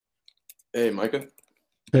Hey, Micah.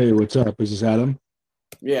 Hey, what's up? Is this Adam?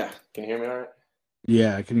 Yeah, can you hear me all right?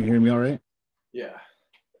 Yeah, can you hear me all right? Yeah.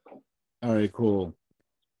 All right, cool.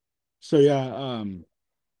 So yeah,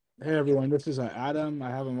 hey everyone, this is Adam. I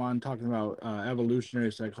have him on talking about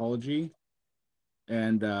evolutionary psychology.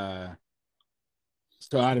 And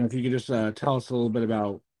so Adam, if you could just tell us a little bit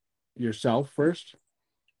about yourself first.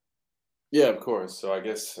 Yeah, of course. So I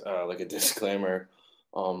guess like a disclaimer,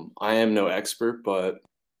 I am no expert, but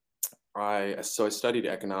I studied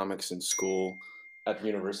economics in school at the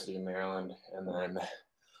University of Maryland, and then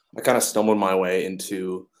I kind of stumbled my way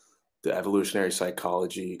into the evolutionary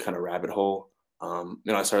psychology kind of rabbit hole.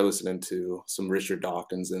 I started listening to some Richard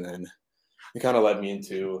Dawkins, and then it kind of led me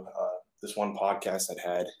into this one podcast that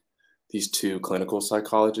had these two clinical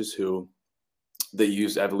psychologists who they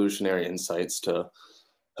use evolutionary insights to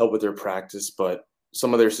help with their practice, but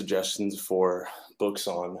some of their suggestions for books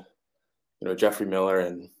on, Jeffrey Miller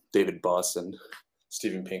and David Buss and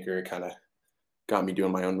Steven Pinker kind of got me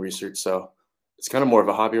doing my own research. So it's kind of more of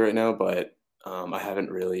a hobby right now, but I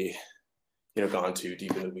haven't really, gone too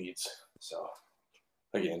deep in the weeds. So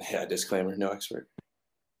again, yeah, disclaimer, no expert.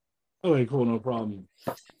 Okay, cool, no problem.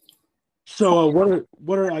 So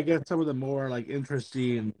what are I guess some of the more like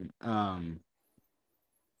interesting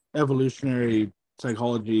evolutionary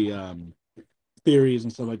psychology theories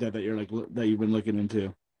and stuff like that that that you've been looking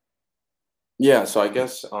into? Yeah, so I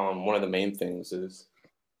guess one of the main things is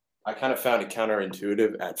I kind of found it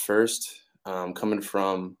counterintuitive at first, coming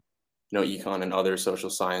from econ and other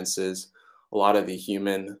social sciences. A lot of the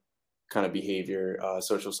human kind of behavior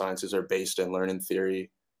social sciences are based in learning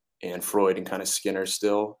theory and Freud and kind of Skinner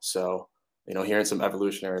still. So hearing some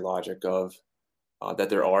evolutionary logic of that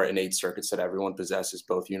there are innate circuits that everyone possesses,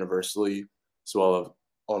 both universally as well as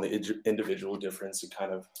on the individual difference and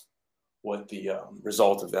kind of what the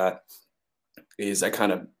result of that is, that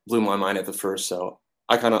kind of blew my mind at the first. So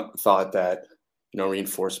I kind of thought that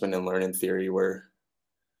reinforcement and learning theory were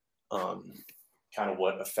um, kind of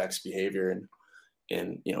what affects behavior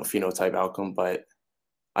and phenotype outcome. But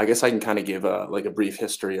I guess I can kind of give a brief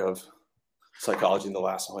history of psychology in the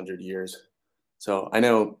last 100 years. So I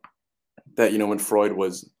know that when Freud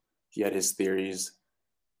was he had his theories,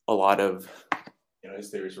 a lot of his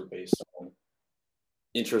theories were based on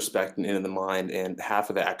introspecting into the mind, and half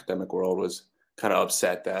of the academic world was kind of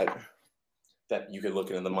upset that you could look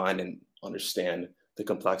into the mind and understand the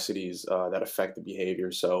complexities that affect the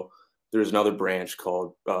behavior. So there's another branch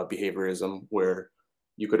called behaviorism, where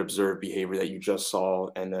you could observe behavior that you just saw,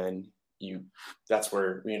 and then you that's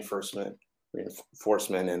where reinforcement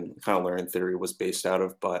and kind of learning theory was based out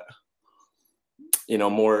of. But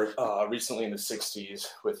more recently in the 60s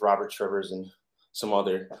with Robert Trivers and some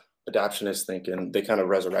other adaptionist thinking, they kind of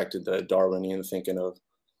resurrected the Darwinian thinking of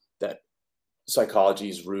that psychology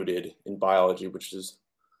is rooted in biology, which is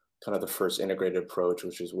kind of the first integrated approach,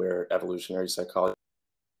 which is where evolutionary psychology,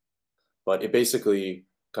 but it basically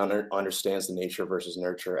kind of understands the nature versus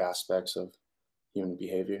nurture aspects of human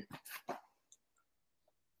behavior.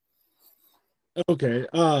 Okay.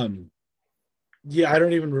 Yeah, I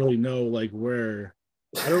don't even really know like where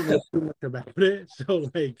I don't know too much about it. So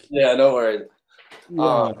like Yeah, no worries. yeah.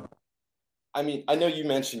 Um, I mean, I know you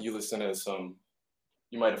mentioned you listen to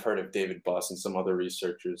you might have heard of David Buss and some other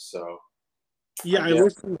researchers. So I Yeah, I guess,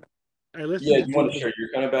 listened I yeah, listened to you want to David. share your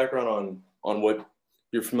kind of background on what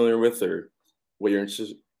you're familiar with, or what you're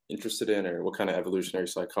interested in, or what kind of evolutionary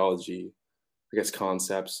psychology, I guess,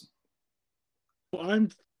 concepts. I'm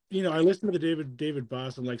I listened to the David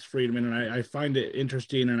Boss and Lex Friedman, and I find it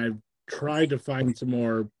interesting, and I've tried to find some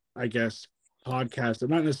more, I guess, podcasts.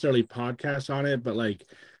 Not necessarily podcasts on it, but like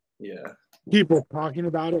Yeah. people talking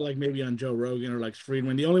about it, like maybe on Joe Rogan or Lex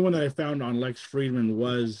Friedman. The only one that I found on Lex Friedman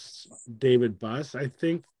was David Buss, I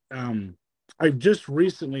think. I just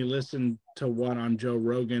recently listened to one on Joe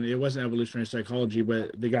Rogan. It wasn't evolutionary psychology,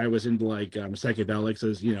 but the guy was into like psychedelics,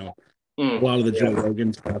 as a lot of the Joe Yeah.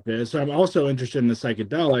 Rogan stuff is. So I'm also interested in the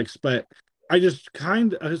psychedelics, but I just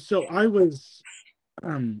kind of so I was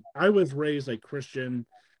raised like Christian,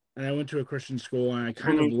 and I went to a Christian school, and I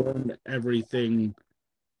kind of Mhm. learned everything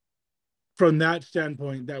from that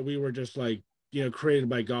standpoint, that we were just like created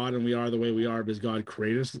by God, and we are the way we are because God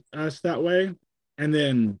created us that way. And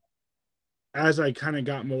then as I kind of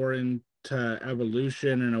got more into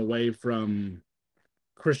evolution and away from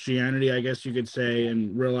Christianity, I guess you could say,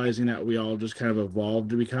 and realizing that we all just kind of evolved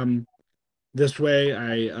to become this way,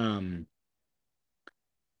 I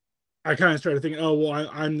kind of started thinking, oh well,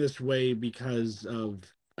 I'm this way because of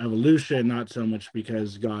evolution, not so much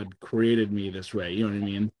because God created me this way. You know what I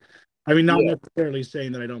mean? I mean, not Yeah. necessarily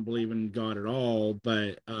saying that I don't believe in God at all,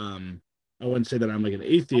 but I wouldn't say that I'm like an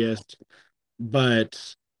atheist, but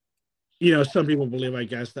some people believe, I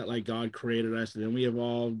guess, that like God created us and then we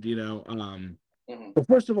evolved. Mhm. But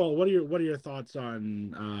first of all, what are your thoughts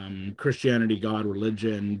on Christianity, God,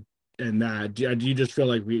 religion, and that? Do you just feel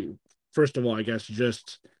like we, first of all, I guess,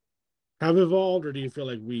 just have evolved, or do you feel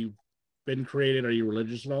like we've been created? Are you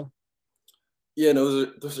religious at all? Yeah, no,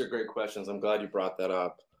 those are great questions. I'm glad you brought that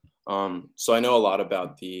up. So I know a lot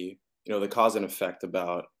about the cause and effect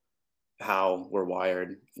about how we're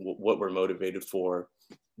wired, what we're motivated for,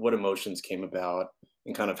 what emotions came about,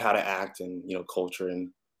 and kind of how to act in culture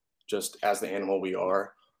and just as the animal we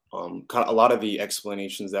are. Kind of a lot of the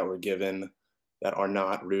explanations that were given that are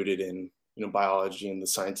not rooted in biology and the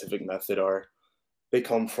scientific method are they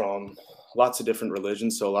come from lots of different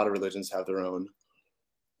religions. So a lot of religions have their own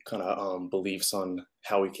kind of beliefs on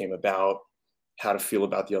how we came about, how to feel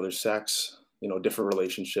about the other sex, different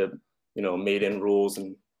relationship, maiden rules,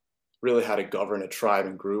 and really how to govern a tribe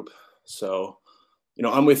and group. So,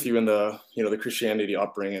 I'm with you in the Christianity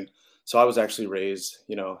upbringing. So I was actually raised,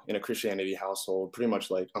 in a Christianity household, pretty much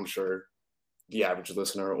like I'm sure the average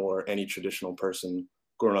listener or any traditional person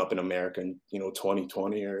growing up in America in,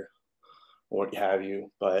 2020 or what have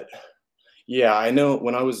you. But yeah, I know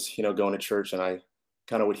when I was, going to church and I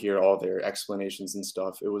kind of would hear all their explanations and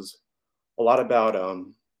stuff, it was a lot about,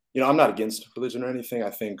 I'm not against religion or anything. I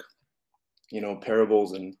think,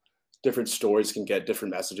 parables and different stories can get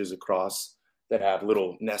different messages across that have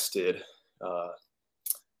little nested, uh,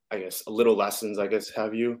 I guess, little lessons, I guess,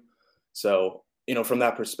 have you. So, from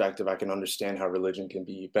that perspective, I can understand how religion can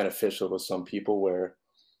be beneficial to some people where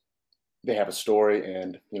they have a story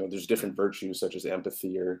and, there's different virtues such as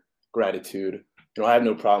empathy or gratitude. I have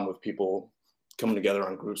no problem with people coming together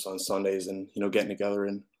on groups on Sundays and, getting together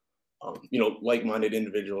and, like-minded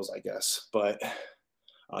individuals, I guess. But,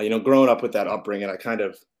 growing up with that upbringing, I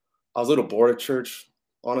was a little bored of church,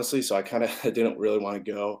 honestly. So I kind of didn't really want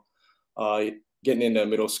to go. Uh, Getting into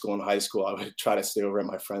middle school and high school, I would try to stay over at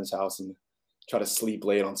my friend's house and try to sleep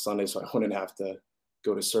late on Sunday so I wouldn't have to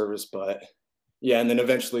go to service. But yeah, and then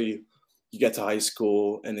eventually you get to high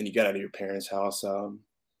school and then you get out of your parents' house.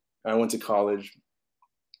 I went to college,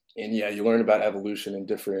 and yeah, you learn about evolution and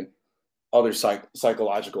different other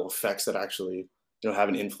psychological effects that actually have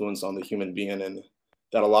an influence on the human being, and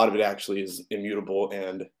that a lot of it actually is immutable.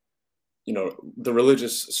 And the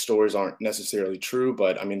religious stories aren't necessarily true,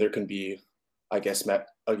 but I mean there can be, I guess,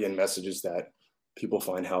 again, messages that people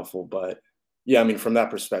find helpful. But yeah, I mean from that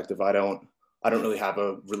perspective, I don't really have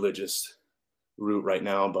a religious root right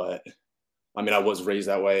now, but I mean I was raised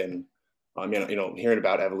that way. And I mean hearing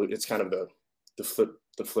about evolution, it's kind of the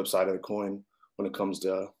flip side of the coin when it comes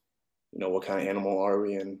to what kind of animal are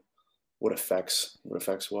we and what affects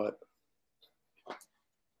what.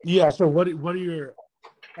 Yeah. So what are your,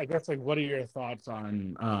 I guess, like, what are your thoughts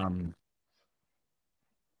on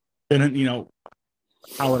and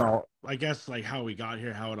how it all, I guess, like how we got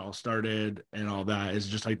here, how it all started and all that is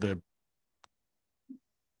just like the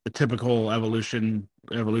typical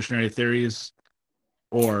evolutionary theories,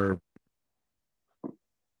 or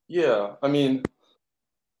Yeah, I mean,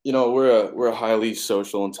 we're a highly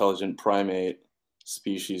social, intelligent primate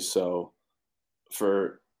species. So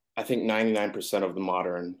for I think 99% of the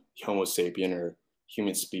modern Homo sapien or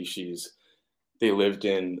human species, they lived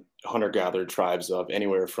in hunter-gatherer tribes of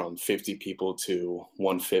anywhere from 50 people to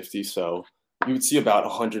 150. So you would see about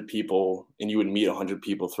 100 people, and you would meet 100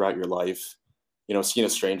 people throughout your life. Seeing a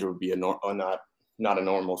stranger would be not a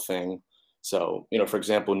normal thing. So for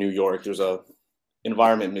example, New York, there's a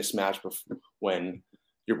environment mismatch when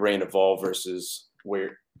your brain evolved versus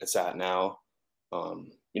where it's at now.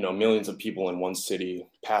 Millions of people in one city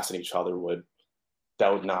passing each other would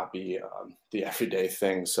not be the everyday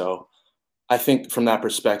thing. So I think from that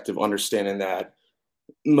perspective, understanding that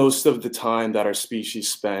most of the time that our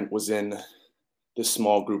species spent was in this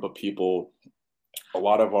small group of people, a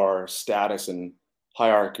lot of our status and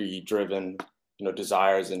hierarchy driven,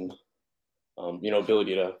 desires and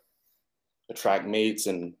ability to attract mates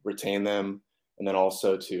and retain them, and then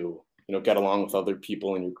also to get along with other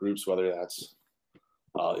people in your groups, whether that's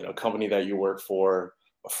company that you work for,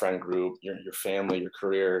 a friend group, your family, your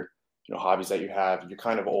career, hobbies that you have. You're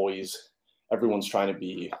kind of always everyone's trying to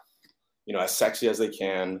be as sexy as they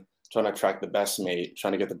can, trying to attract the best mate,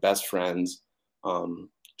 trying to get the best friends,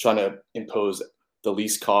 trying to impose the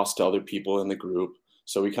least cost to other people in the group.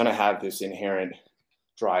 So we kind of have this inherent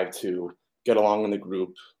drive to get along in the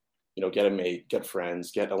group, get a mate, get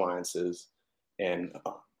friends, get alliances, and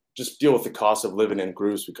just deal with the cost of living in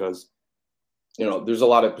groups because, there's a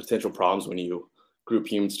lot of potential problems when you group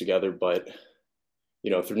humans together. But,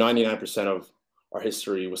 through 99% of our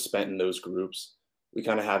history was spent in those groups, we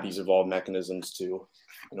kind of have these evolved mechanisms to,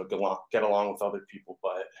 get along with other people.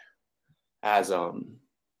 But as um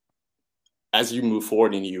as you move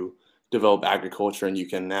forward and you develop agriculture and you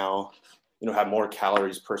can now, have more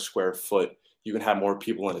calories per square foot, you can have more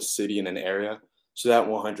people in a city in an area. So that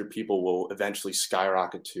 100 people will eventually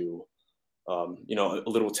skyrocket to, a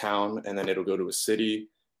little town, and then it'll go to a city,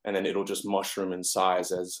 and then it'll just mushroom in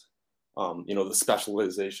size as, the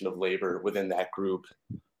specialization of labor within that group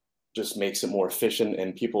just makes it more efficient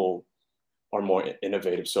and people are more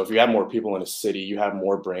innovative. So if you have more people in a city, you have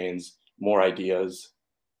more brains, more ideas,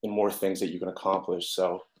 and more things that you can accomplish.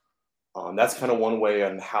 So that's kind of one way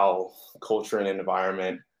on how culture and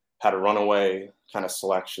environment had a runaway kind of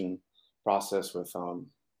selection process with,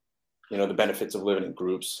 the benefits of living in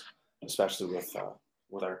groups, especially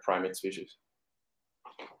with our primate species.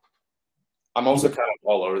 I'm also kind of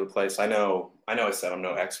all over the place. I said I'm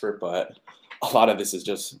no expert, but a lot of this is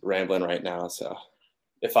just rambling right now. So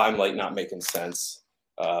if I'm like not making sense,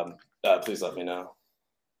 please let me know.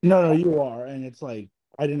 No, you are, and it's like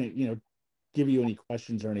I didn't, give you any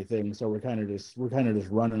questions or anything, so we're kind of just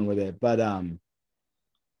running with it. But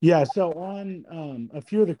yeah. So on a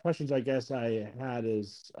few of the questions, I guess I had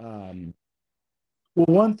is well,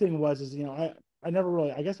 one thing was is I never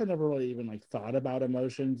really, I guess I never really even like thought about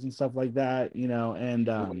emotions and stuff like that, and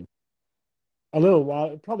a little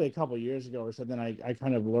while, probably a couple of years ago or something, I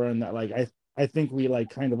kind of learned that like I think we like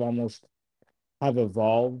kind of almost have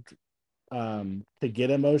evolved to get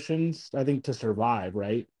emotions, I think, to survive,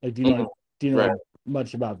 right? Like Mhm. do you Right. know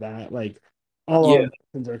much about that? Like all Yeah. our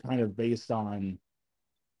emotions are kind of based on,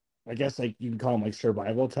 I guess, like you can call them like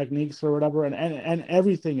survival techniques or whatever, and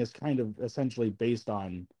everything is kind of essentially based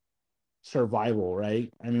on survival,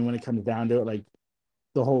 right? I mean, when it comes down to it, like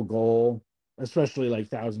the whole goal, especially like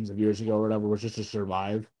thousands of years ago or whatever, was just to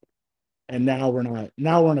survive. And now we're not.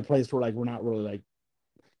 Now we're in a place where like we're not really like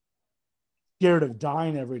scared of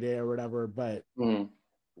dying every day or whatever. But Mhm.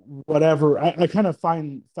 whatever, I kind of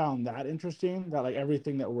found that interesting. That like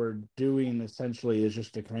everything that we're doing essentially is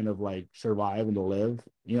just to kind of like survive and to live.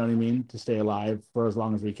 You know what I mean? To stay alive for as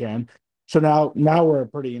long as we can. So now we're a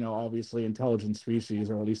pretty obviously intelligent species,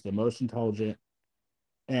 or at least the most intelligent,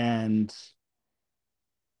 and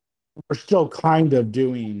we're still kind of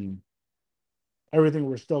doing everything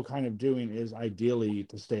we're still kind of doing is ideally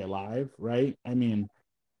to stay alive, right? I mean,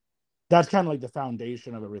 that's kind of like the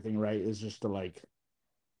foundation of everything, right? Is just to like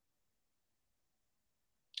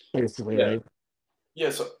basically, Yeah. right? Yeah.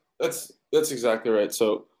 So that's exactly right.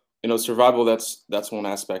 So survival. That's one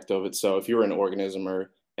aspect of it. So if you were an organism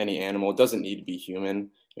or any animal, it doesn't need to be human.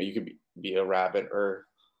 You could be a rabbit or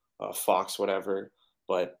a fox, whatever.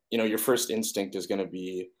 But your first instinct is going to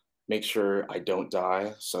be make sure I don't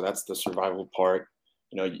die. So that's the survival part.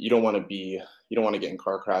 You don't want to get in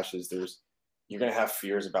car crashes. You're going to have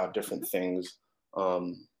fears about different things.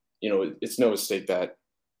 It's no mistake that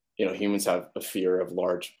humans have a fear of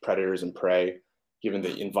large predators and prey, given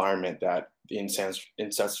the environment that the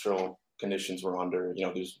ancestral conditions were under.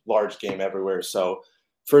 There's large game everywhere. So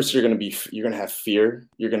first, you're going to have fear.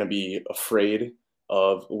 You're going to be afraid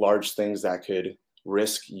of large things that could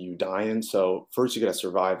risk you dying. So first, you got to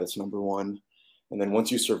survive. That's number one. And then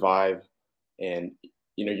once you survive, and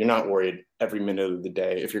you're not worried every minute of the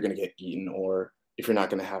day if you're going to get eaten or if you're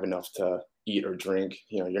not going to have enough to eat or drink.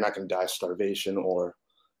 You're not going to die of starvation or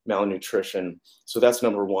malnutrition. So that's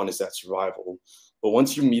number one, is that survival. But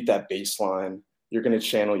once you meet that baseline, you're going to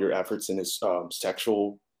channel your efforts in this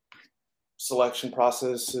sexual selection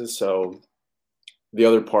processes. So the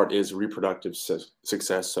other part is reproductive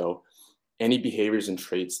success. So any behaviors and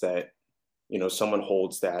traits that someone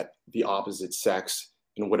holds that the opposite sex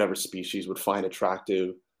in whatever species would find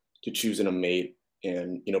attractive to choose in a mate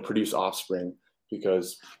and produce offspring,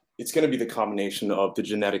 because it's going to be the combination of the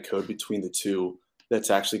genetic code between the two that's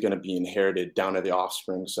actually going to be inherited down to the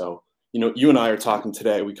offspring. So you and I are talking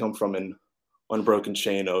today, we come from an unbroken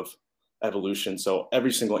chain of evolution. So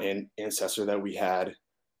every single ancestor that we had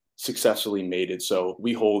successfully mated. So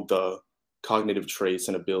we hold the cognitive traits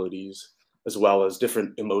and abilities as well as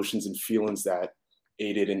different emotions and feelings that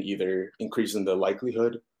aided in either increasing the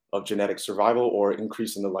likelihood of genetic survival or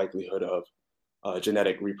increasing the likelihood of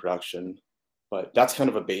genetic reproduction. But that's kind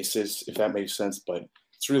of a basis, if that makes sense. But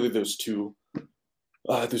it's really those two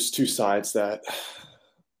sides that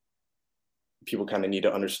people kind of need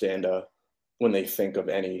to understand when they think of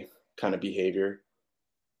any kind of behavior.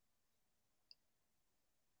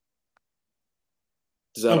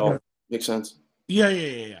 Does that Okay. all make sense?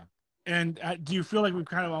 Yeah. And do you feel like we've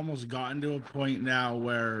kind of almost gotten to a point now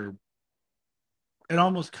where it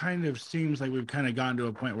almost kind of seems like we've kind of gotten to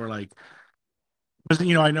a point where like Because,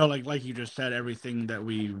 I know, like you just said, everything that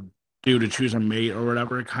we do to choose a mate or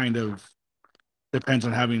whatever kind of depends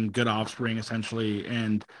on having good offspring, essentially.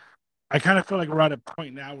 And I kind of feel like we're at a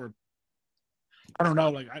point now where I don't know,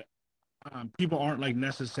 like people aren't like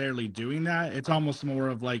necessarily doing that. It's almost more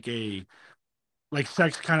of like a like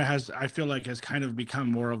sex kind of has I feel like has kind of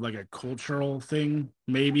become more of like a cultural thing,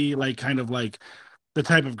 maybe like kind of like the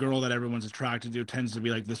type of girl that everyone's attracted to tends to be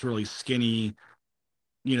like this really skinny,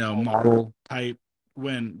 model type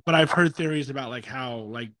but I've heard theories about like how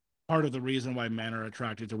like part of the reason why men are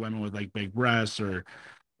attracted to women with like big breasts or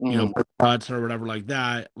Mhm. big butts or whatever like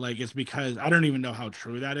that, like it's because I don't even know how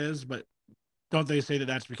true that is, but don't they say that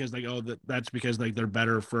that's because like that's because like they're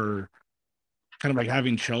better for kind of like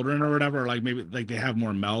having children or whatever, or like maybe like they have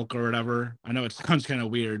more milk or whatever. I know it sounds kind of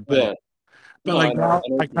weird, but Yeah. No, like now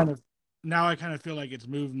I know. I kind of feel like it's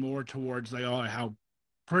moved more towards like, oh, how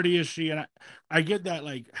pretty is she? And I get that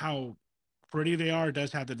like how pretty they are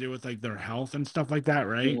does have to do with like their health and stuff like that,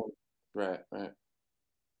 right? Mhm. Right, right.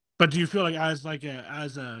 But do you feel like as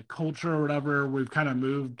a culture or whatever, we've kind of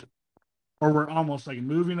moved, or we're almost like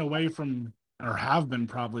moving away from, or have been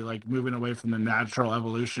probably like moving away from the natural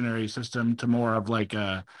evolutionary system to more of like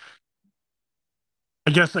I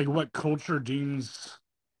guess like what culture deems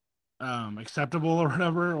acceptable or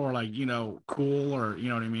whatever, or like, cool, or you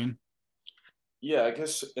know what I mean? Yeah, I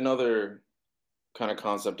guess another kind of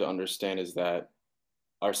concept to understand is that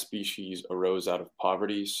our species arose out of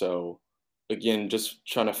poverty. So, again, just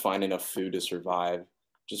trying to find enough food to survive,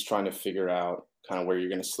 just trying to figure out kind of where you're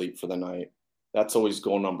going to sleep for the night. That's always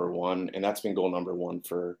goal number one, and that's been goal number one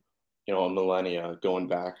for a millennia, going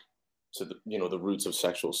back to the roots of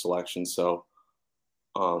sexual selection. So,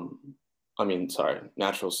 um, I mean, sorry,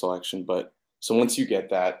 natural selection. But so once you get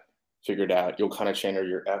that figured out, you'll kind of channel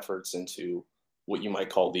your efforts into what you might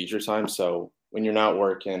call leisure time. So when you're not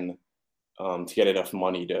working to get enough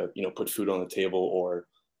money to put food on the table or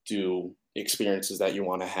do experiences that you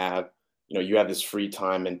want to have, you have this free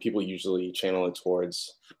time, and people usually channel it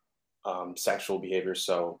towards sexual behavior.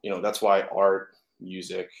 So that's why art,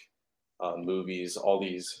 music, movies, all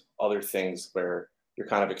these other things where you're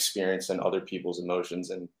kind of experiencing other people's emotions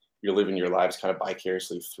and you're living your lives kind of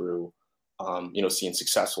vicariously through, seeing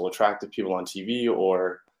successful, attractive people on TV,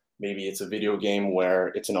 or maybe it's a video game where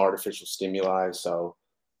it's an artificial stimuli. So,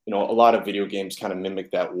 a lot of video games kind of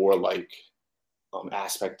mimic that warlike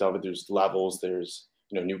aspect of it. There's levels, there's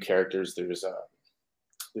new characters, there's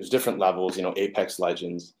different levels. Apex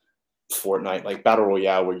Legends, Fortnite, like battle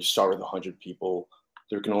royale, where you start with 100 people.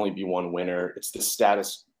 There can only be one winner. It's the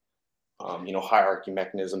status, hierarchy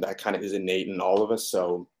mechanism that kind of is innate in all of us.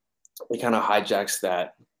 So it kind of hijacks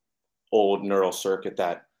that old neural circuit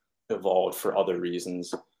that evolved for other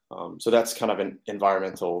reasons. So that's kind of an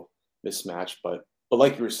environmental mismatch. But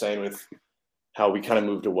like you were saying, with how we kind of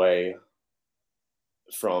moved away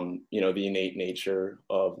from the innate nature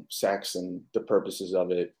of sex and the purposes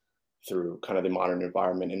of it through kind of the modern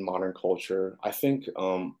environment and modern culture, I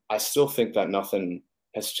still think that nothing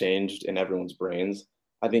has changed in everyone's brains.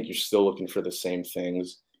 I think you're still looking for the same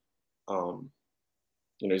things. um,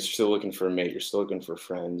 you're still looking for a mate, you're still looking for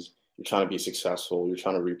friends, you're trying to be successful, you're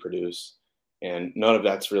trying to reproduce, and none of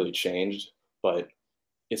that's really changed. But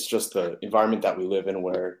it's just the environment that we live in,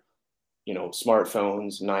 where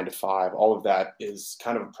smartphones, 9 to 5, all of that is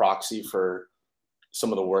kind of a proxy for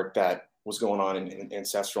some of the work that was going on in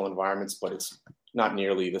ancestral environments, but it's not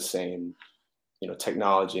nearly the same,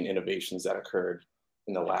 technology and innovations that occurred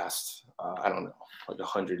in the last, I don't know, like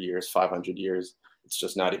 100 years, 500 years. It's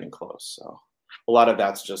just not even close. So a lot of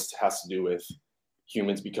that's just has to do with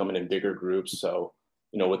humans becoming in bigger groups. So,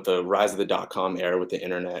 with the rise of the dot-com era, with the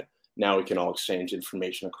internet, now we can all exchange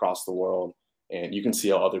information across the world, and you can see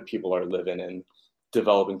how other people are living in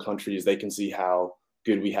developing countries. They can see how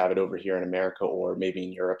good we have it over here in America, or maybe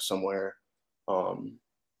in Europe somewhere. Um,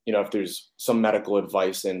 if there's some medical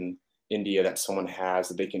advice in India that someone has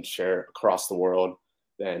that they can share across the world,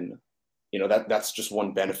 then that's just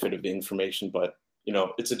one benefit of the information. But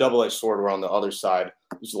it's a double-edged sword, where on the other side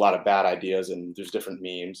there's a lot of bad ideas, and there's different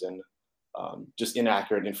memes and just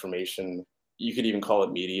inaccurate information. You could even call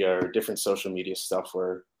it media or different social media stuff,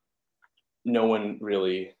 where no one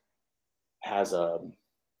really has a,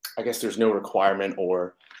 I guess there's no requirement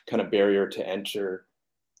or kind of barrier to enter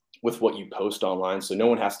with what you post online. So no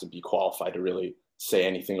one has to be qualified to really say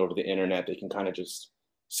anything over the internet. They can kind of just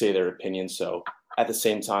say their opinion. So at the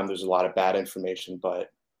same time, there's a lot of bad information, but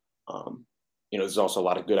um, there's also a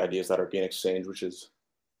lot of good ideas that are being exchanged, which is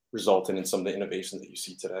resulting in some of the innovations that you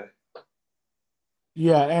see today.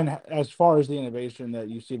 Yeah, and as far as the innovation that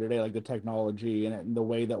you see today, like the technology and the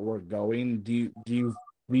way that we're going, do you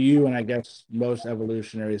you and I guess most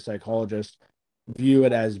evolutionary psychologists view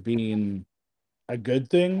it as being a good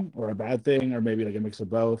thing or a bad thing, or maybe like a mix of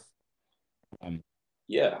both. Um,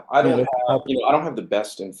 Yeah, I you don't know, have, I don't have the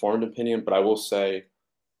best informed opinion, but I will say,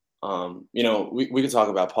 we could talk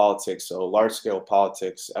about politics. So large scale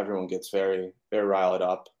politics, everyone gets very, very riled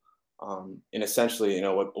up. And essentially,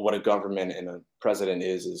 what a government and a president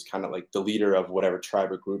is kind of like the leader of whatever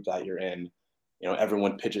tribe or group that you're in.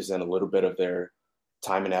 Everyone pitches in a little bit of their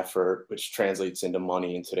time and effort, which translates into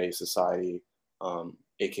money in today's society,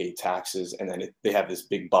 aka taxes, and then they have this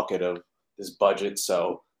big bucket of this budget.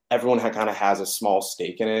 So everyone kind of has a small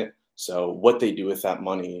stake in it. So what they do with that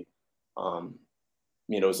money, um,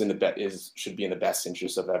 is in is should be in the best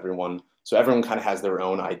interest of everyone. So everyone kind of has their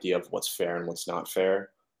own idea of what's fair and what's not fair.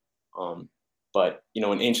 Um, but in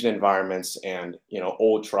ancient environments and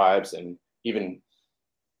old tribes and even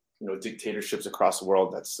dictatorships across the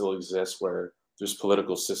world that still exist, where there's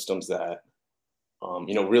political systems that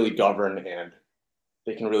really govern, and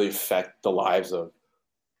they can really affect the lives of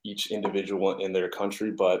each individual in their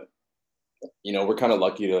country. But we're kind of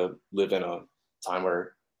lucky to live in a time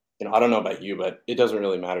where, I don't know about you, but it doesn't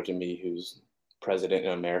really matter to me who's president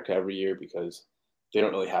in America every year, because they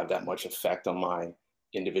don't really have that much effect on my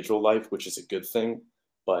individual life, which is a good thing.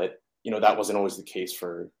 But that wasn't always the case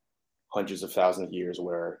for hundreds of thousands of years,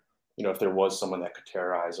 where if there was someone that could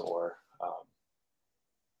terrorize, or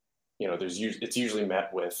it's usually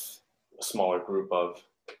met with a smaller group of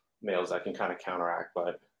males that can kind of counteract.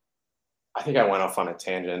 But I think I went off on a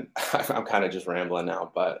tangent. I'm kind of just rambling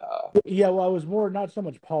now, but yeah, well, I was more not so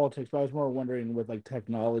much politics, but I was more wondering with like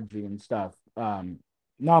technology and stuff. Not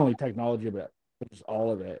only technology, but just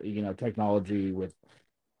all of it. Technology with,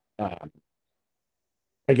 uh,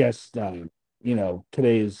 I guess,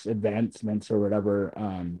 today's advancements or whatever.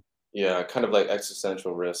 yeah, kind of like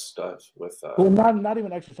existential risk stuff with Well, not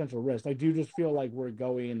even existential risk. I do just feel like we're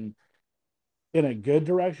going in a good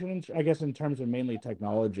direction, I guess, in terms of mainly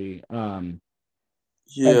technology. And,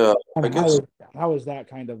 yeah, I and guess. how is that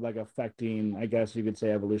kind of like affecting, I guess you could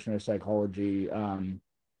say, evolutionary psychology, in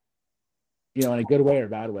a good way or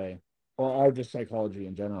bad way, or just psychology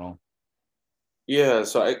in general. Yeah,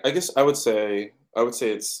 so I guess I would say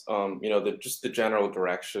it's just the general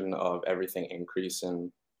direction of everything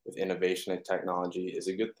increasing with innovation and technology is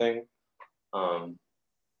a good thing. Um,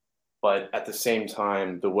 but at the same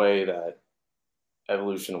time, the way that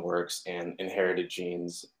evolution works and inherited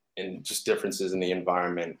genes and just differences in the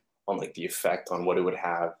environment on like the effect on what it would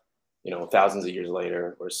have, thousands of years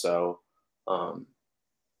later or so, um,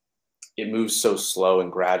 it moves so slow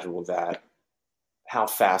and gradual that how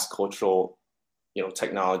fast cultural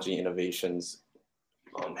technology innovations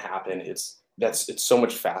happen, it's so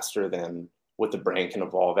much faster than what the brain can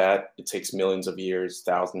evolve at. It takes millions of years,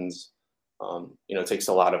 thousands. It takes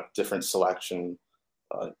a lot of different selection.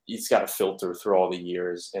 It's got to filter through all the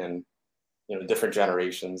years and different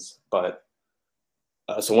generations. But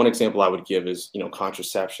so one example I would give is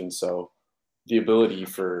contraception. So the ability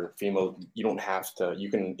for female, you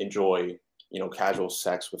can enjoy casual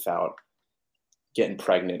sex without getting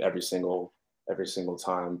pregnant every single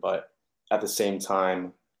time. But at the same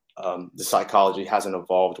time, the psychology hasn't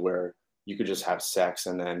evolved where you could just have sex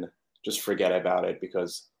and then just forget about it,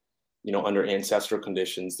 because under ancestral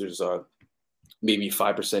conditions, there's a maybe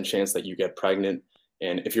 5% chance that you get pregnant.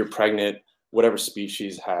 And if you're pregnant, whatever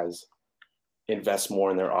species has invest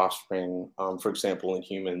more in their offspring. For example, in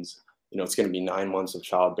humans, it's going to be 9 months of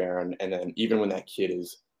childbearing, and then even when that kid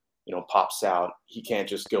is, pops out, he can't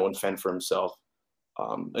just go and fend for himself.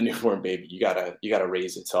 A newborn baby, you gotta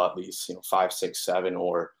raise it till at least 5, 6, 7,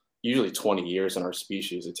 or usually 20 years in our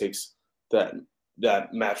species. It takes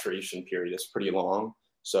that maturation period is pretty long.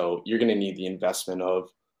 So you're going to need the investment of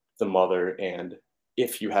the mother, and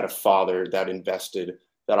if you had a father that invested,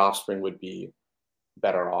 that offspring would be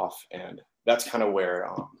better off. And that's kind of where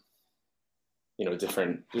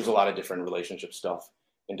there's a lot of different relationship stuff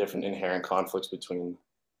and different inherent conflicts between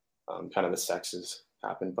kind of the sexes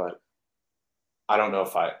happen. But I don't know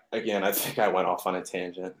if I think I went off on a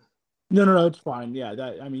tangent. No, it's fine. Yeah,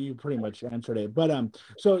 that I mean, you pretty much answered it. But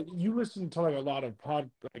so you listen to like a lot of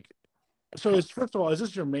like. So is first of all, is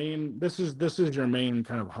this your main? This is your main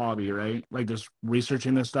kind of hobby, right? Like just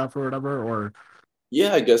researching this stuff or whatever, or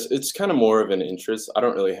Yeah, I guess it's kind of more of an interest. I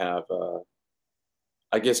don't really have,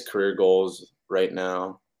 I guess, career goals right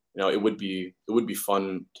now. It would be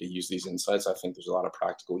fun to use these insights. I think there's a lot of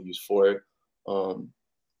practical use for it. Um,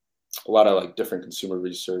 a lot of like different consumer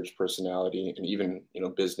research, personality, and even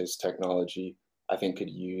business technology. I think could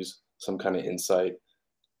use some kind of insight.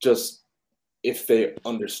 Just if they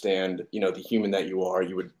understand, the human that you are,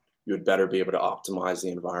 you would you would better be able to optimize the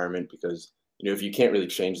environment because, if you can't really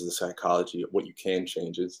change the psychology, what you can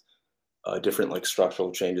change is different like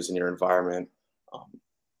structural changes in your environment. Um,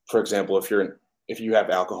 for example, if you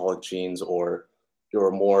have alcoholic genes or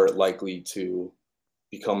you're more likely to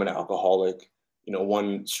become an alcoholic,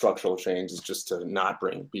 one structural change is just to not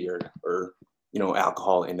bring beer or,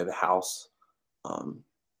 alcohol into the house. Um,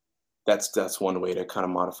 that's one way to kind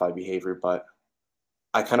of modify behavior, but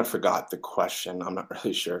I kind of forgot the question. I'm not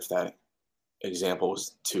really sure if that example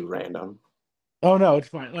was too random. Oh no, it's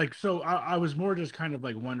fine. Like, so I was more just kind of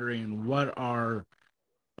like wondering what are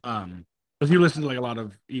because you listen to like a lot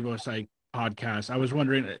of Evo Psych podcasts. I was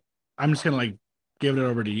wondering, I'm just gonna like give it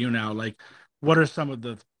over to you now. Like, what are some of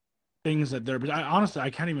the things that they're, but I honestly I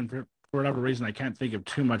can't even for whatever reason I can't think of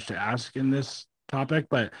too much to ask in this topic,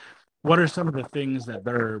 but what are some of the things that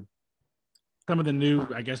they're some of the new,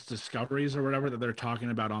 I guess, discoveries or whatever that they're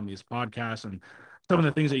talking about on these podcasts, and some of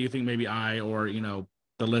the things that you think maybe I or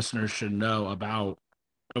the listeners should know about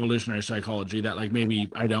evolutionary psychology that like maybe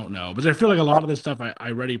I don't know, because I feel like a lot of this stuff I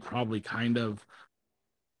already probably kind of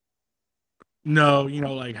know,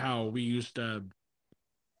 like how we used to,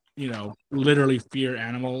 literally fear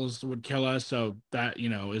animals would kill us, so that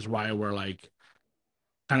is why we're like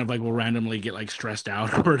kind of like we'll randomly get like stressed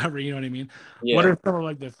out or whatever, you know what I mean? What Yeah. are some of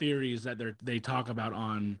like the theories that they talk about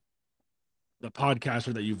on the podcast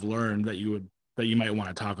or that you've learned that you might want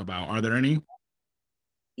to talk about? Are there any?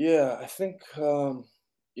 Yeah, I think one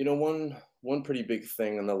pretty big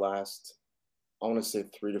thing in the last, I want to say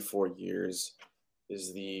 3 to 4 years,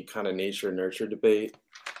 is the kind of nature nurture debate.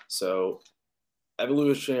 So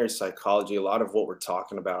evolutionary psychology, a lot of what we're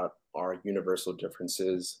talking about are universal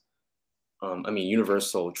differences.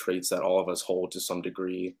 Universal traits that all of us hold to some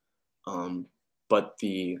degree, um, but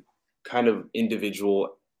the kind of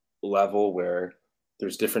individual level where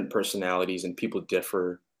there's different personalities and people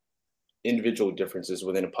differ, individual differences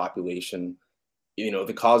within a population,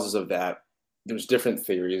 the causes of that, there's different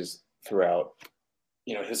theories throughout,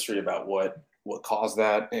 history about what caused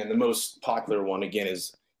that. And the most popular one, again,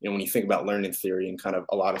 is, when you think about learning theory and kind of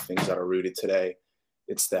a lot of things that are rooted today,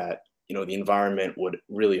 it's that, the environment would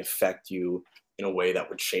really affect you in a way that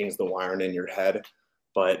would change the wiring in your head.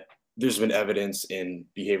 But there's been evidence in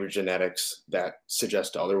behavior genetics that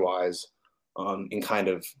suggests otherwise, and kind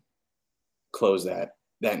of close that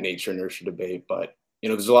nature nurture debate. But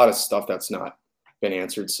there's a lot of stuff that's not been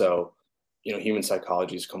answered. So human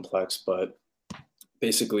psychology is complex, but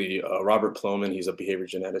basically Robert Plomin, he's a behavior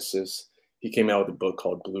geneticist. He came out with a book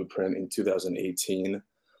called Blueprint in 2018.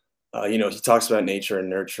 He talks about nature and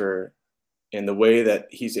nurture and the way that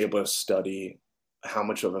he's able to study how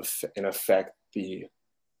much of an effect the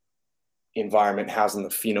environment has on the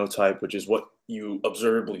phenotype, which is what you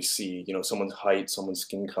observably see, someone's height, someone's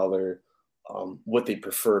skin color, what they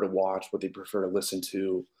prefer to watch, what they prefer to listen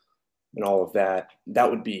to, and all of that. That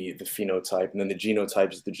would be the phenotype. And then the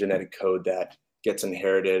genotype is the genetic code that gets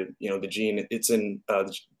inherited. The gene, it's in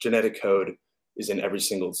the genetic code is in every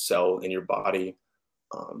single cell in your body.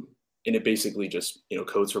 And it basically just,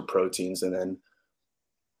 codes for proteins and then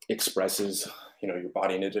expresses, your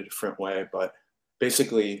body in a different way. But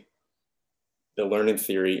basically, the learning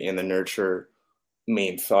theory and the nurture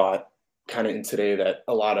main thought kind of in today that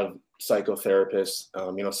a lot of psychotherapists,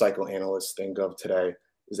 psychoanalysts think of today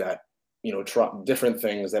is that, different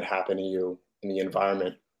things that happen to you in the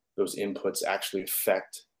environment, those inputs actually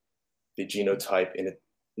affect the genotype in a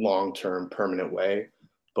long-term permanent way.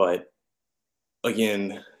 But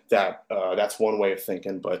again, that's one way of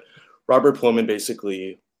thinking. But Robert Plomin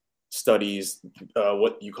basically studies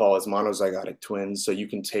what you call as monozygotic twins. So you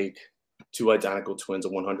can take two identical twins, are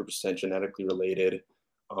 100% genetically related.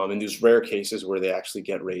 In these rare cases where they actually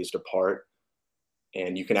get raised apart,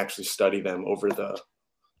 and you can actually study them over the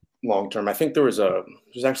long term. I think there's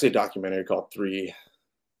actually a documentary called Three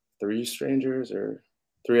Strangers or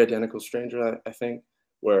Three Identical Strangers, I think,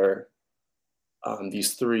 where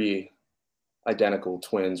these three identical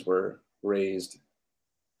twins were raised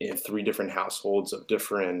in three different households of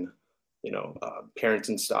different,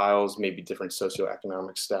 parenting styles, maybe different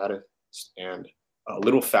socioeconomic status, and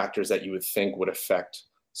little factors that you would think would affect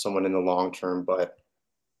someone in the long term. But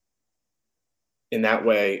in that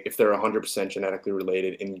way, if they're 100% genetically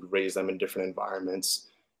related and you raise them in different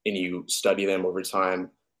environments and you study them over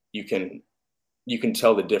time, you can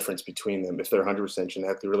tell the difference between them. If they're 100%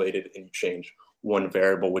 genetically related and you change one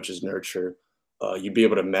variable, which is nurture, you'd be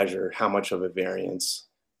able to measure how much of a variance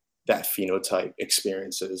that phenotype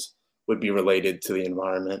experiences would be related to the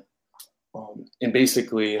environment. And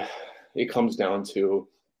basically, it comes down to,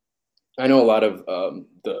 I know a lot of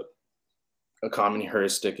a common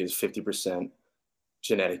heuristic is 50%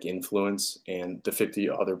 genetic influence, and the 50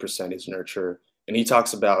 other percent is nurture. And he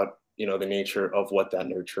talks about, the nature of what that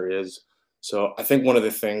nurture is. So I think one of the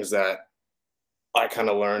things that I kind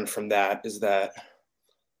of learned from that is that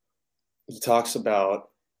he talks about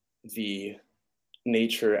the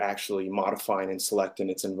nature actually modifying and selecting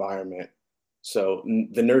its environment. So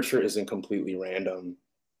the nurture isn't completely random.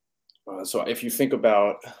 So if you think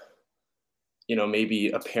about, maybe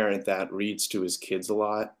a parent that reads to his kids a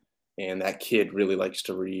lot, and that kid really likes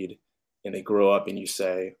to read, and they grow up and you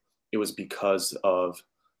say it was because of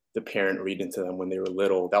the parent reading to them when they were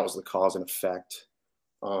little, that was the cause and effect.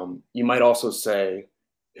 You might also say,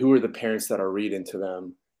 who are the parents that are reading to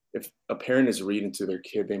them? If a parent is reading to their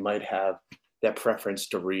kid, they might have that preference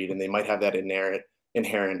to read, and they might have that inherent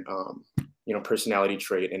personality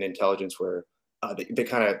trait and intelligence where they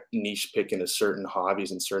kind of niche pick into certain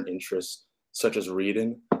hobbies and certain interests, such as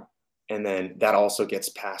reading. And then that also gets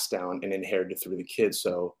passed down and inherited through the kid.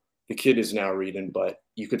 So the kid is now reading, but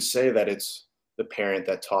you could say that it's the parent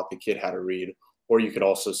that taught the kid how to read, or you could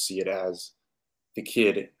also see it as the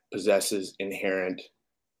kid possesses inherent,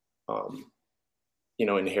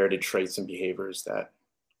 inherited traits and behaviors that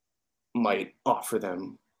might offer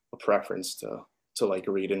them a preference to like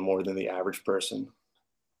reading more than the average person.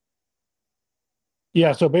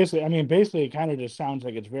 Yeah, so basically, I mean, basically, it kind of just sounds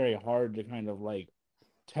like it's very hard to kind of like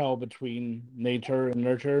tell between nature and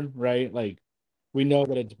nurture, right? Like, we know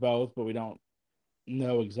that it's both, but we don't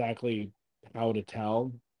know exactly how to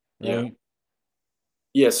tell, Yeah. right?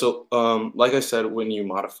 Yeah. So, like I said, when you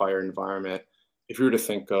modify your environment, if you were to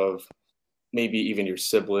think of maybe even your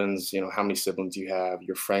siblings, how many siblings you have,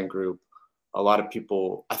 your friend group, I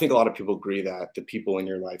think a lot of people agree that the people in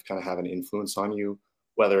your life kind of have an influence on you,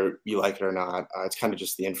 whether you like it or not. It's kind of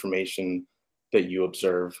just the information that you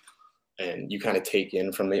observe and you kind of take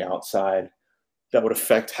in from the outside that would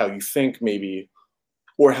affect how you think, maybe,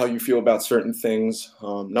 or how you feel about certain things.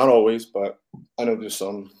 Not always, but I know there's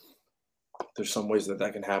some ways that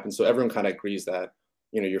that can happen. So everyone kind of agrees that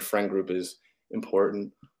your friend group is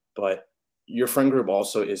important, but your friend group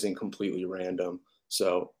also isn't completely random.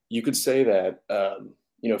 So you could say that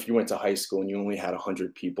if you went to high school and you only had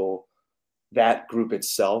 100 people, that group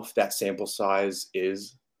itself, that sample size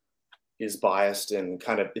is biased, and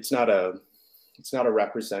kind of it's not a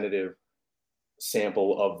representative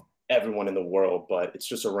sample of everyone in the world, but it's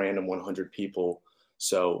just a random 100 people.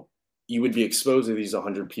 So you would be exposed to these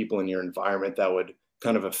 100 people in your environment that would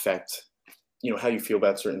kind of affect, how you feel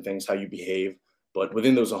about certain things, how you behave. But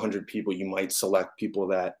within those 100 people, you might select people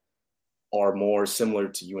that are more similar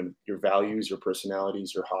to you and your values, your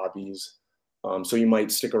personalities, your hobbies. So you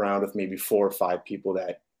might stick around with maybe 4 or 5 people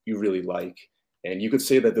that you really like. And you could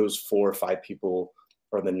say that those 4 or 5 people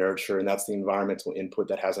are the nurture, and that's the environmental input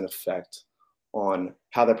that has an effect on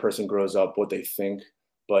how that person grows up, what they think.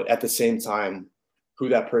 But at the same time, who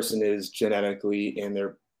that person is genetically and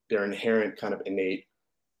their inherent kind of innate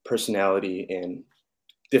personality and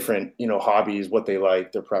different, hobbies, what they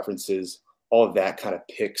like, their preferences, all of that kind of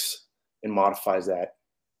picks and modifies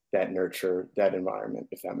that nurture, that environment,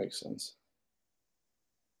 if that makes sense.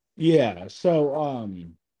 Yeah. So,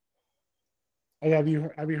 like, have you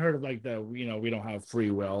heard of like the we don't have free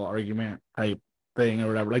will argument type thing or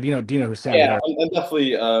whatever? Like, do you know who Sam Yeah, Harris? I'm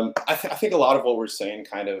definitely. I think a lot of what we're saying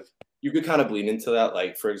kind of you could kind of bleed into that.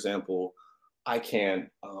 Like, for example, I can't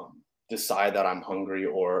decide that I'm hungry,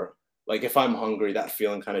 or like if I'm hungry, that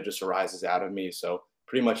feeling kind of just arises out of me. So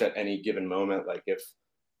pretty much at any given moment, like if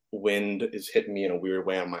wind is hitting me in a weird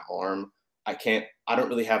way on my arm, I don't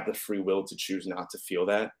really have the free will to choose not to feel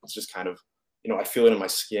that. It's just kind of, I feel it in my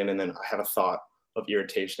skin, and then I have a thought of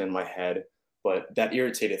irritation in my head. But that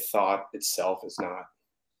irritated thought itself is not,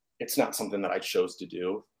 it's not something that I chose to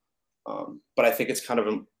do. But I think it's kind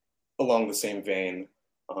of along the same vein.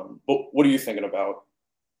 But what are you thinking about,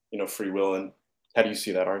 free will, and how do you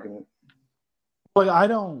see that argument? Like, I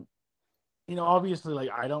don't, obviously, like,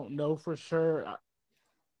 I don't know for sure.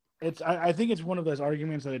 I think it's one of those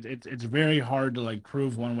arguments that it's very hard to like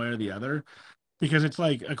prove one way or the other, because it's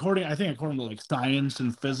like according to like science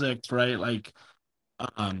and physics, right? Like,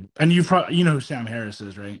 and you probably who Sam Harris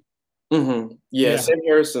is, right? Yeah, Yeah. Sam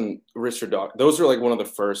Harris and Richard Dawkins. Those are like one of the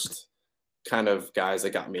first kind of guys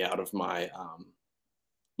that got me out of my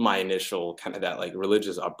initial kind of that like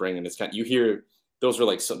religious upbringing. It's kind of, you hear those are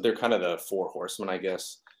like they're kind of the four horsemen, I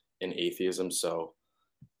guess, in atheism. So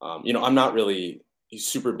I'm not really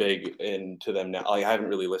super big into them now. Like I haven't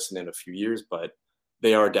really listened in a few years, but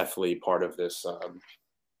they are definitely part of this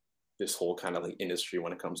whole kind of like industry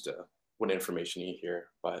when it comes to what information you hear.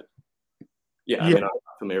 But yeah, I Yeah. mean, I'm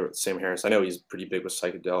familiar with Sam Harris. I know he's pretty big with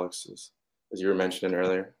psychedelics, as you were mentioning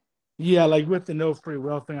earlier. Yeah, like with the no free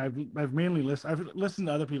will thing, I've mainly listened. I've listened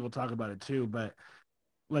to other people talk about it too, but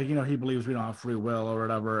like he believes we don't have free will or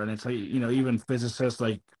whatever, and it's like even physicists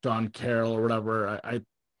like John Carroll or whatever. I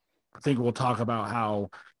think we'll talk about how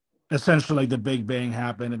essentially like the Big Bang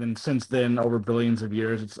happened, and then since then, over billions of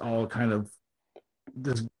years, it's all kind of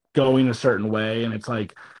just going a certain way, and it's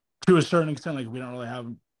like to a certain extent, like we don't really have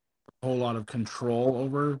a whole lot of control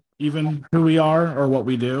over even who we are or what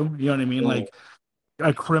we do. You know what I mean? Mm, Like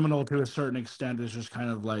a criminal to a certain extent is just kind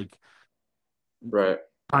of like right.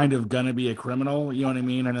 gonna be a criminal, you know what I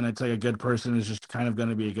mean? And then it's like a good person is just kind of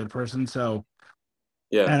gonna be a good person. So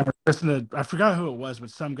Yeah. and I listened to I forgot who it was, but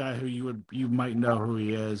some guy who you might know who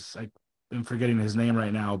he is. I'm forgetting his name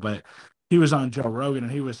right now, but he was on Joe Rogan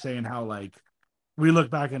and he was saying how like we look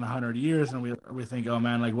back in 100 years and we think, oh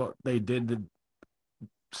man, like what they did to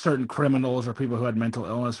certain criminals or people who had mental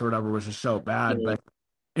illness or whatever was just so bad. Mm, But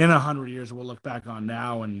in 100 years, we'll look back on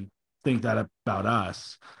now and think that about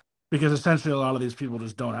us because essentially a lot of these people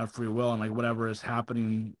just don't have free will and like whatever is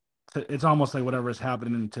happening it's almost like whatever is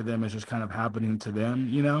happening to them is just kind of happening to them.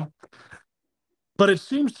 But it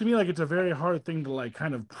seems to me like it's a very hard thing to like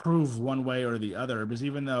kind of prove one way or the other because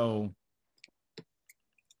even though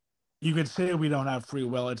you could say we don't have free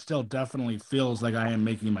will, it still definitely feels like I am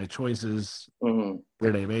making my choices mhm. on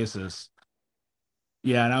a day basis.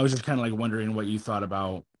 Yeah, and I was just kind of like wondering what you thought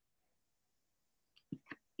about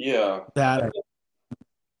Yeah. that.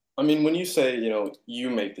 I mean, when you say, you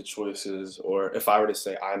make the choices, or if I were to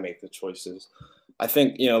say I make the choices, I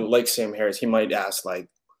think, like Sam Harris, he might ask, like,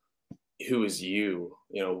 who is you?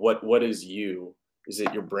 What is you? Is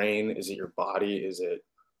it your brain? Is it your body? Is it,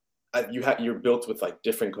 you're built with like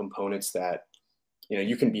different components that,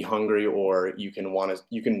 you can be hungry, or you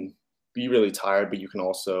can be really tired, but you can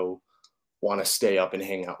also want to stay up and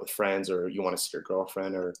hang out with friends, or you want to see your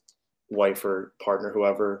girlfriend or wife or partner,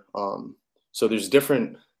 whoever. So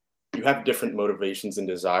you have different motivations and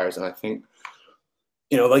desires. And I think,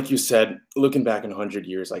 like you said, looking back in 100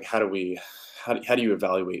 years, like how do you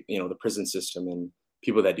evaluate, the prison system and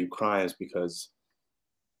people that do crimes? Because,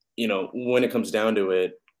 when it comes down to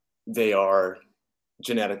it, they are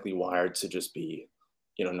genetically wired to just be,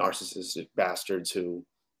 narcissistic bastards who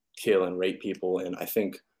kill and rape people. And I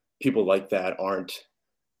think people like that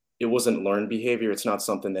it wasn't learned behavior. It's not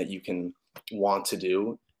something that you can want to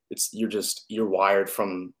do. You're wired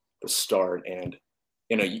from the start. And,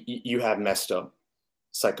 you have messed up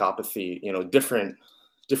psychopathy,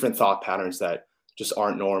 different thought patterns that just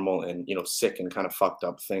aren't normal, and, sick and kind of fucked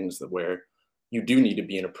up things that where you do need to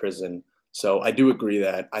be in a prison. So I do agree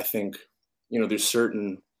that I think, there's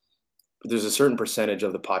a certain percentage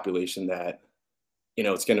of the population that,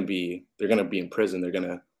 they're going to be in prison. They're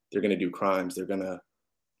going to do crimes. They're going to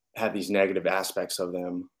have these negative aspects of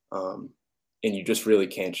them. And you just really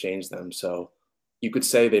can't change them. So you could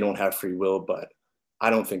say they don't have free will, but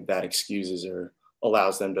I don't think that excuses or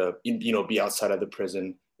allows them to, be outside of the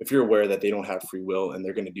prison. If you're aware that they don't have free will and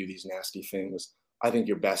they're going to do these nasty things, I think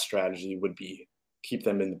your best strategy would be keep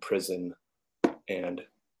them in the prison and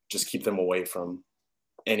just keep them away from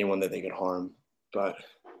anyone that they could harm. But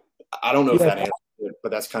I don't know if Yeah, that answers it,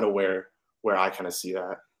 but that's kind of where I kind of see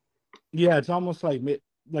that. yeah, it's almost like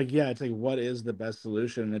yeah, it's like what is the best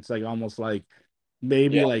solution? It's like almost like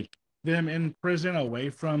maybe Yeah. like them in prison away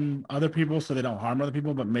from other people so they don't harm other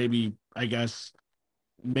people, but maybe I guess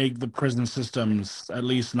make the prison systems at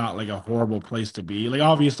least not like a horrible place to be. Like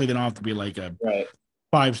obviously they don't have to be like a Right.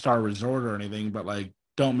 5-star resort or anything, but like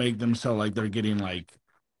don't make them so like they're getting like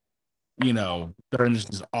they're in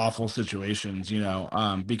just these awful situations.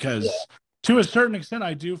 Yeah. Because to a certain extent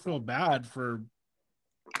I do feel bad for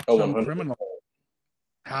Oh, some 100. criminal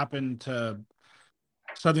happen to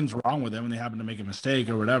something's wrong with them and they happen to make a mistake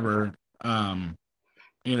or whatever. um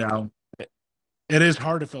you know it is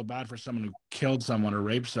hard to feel bad for someone who killed someone or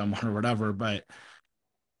raped someone or whatever, but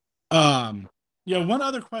um yeah,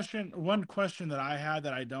 one question that I had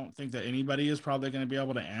that I don't think that anybody is probably going to be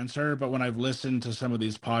able to answer, but when I've listened to some of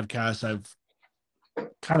these podcasts I've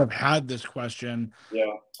kind of had this question. Yeah.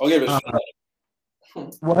 I'll give it a uh,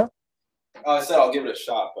 shot. what I said I'll give it a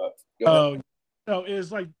shot, but go ahead. oh so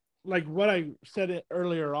is like what I said it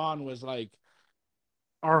earlier on was like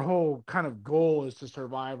our whole kind of goal is to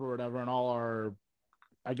survive or whatever, and all our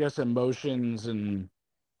I guess emotions and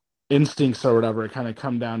instincts or whatever kind of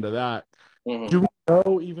come down to that. Hmm. Do we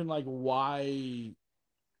know even like why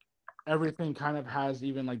everything kind of has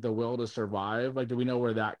even like the will to survive? Like, do we know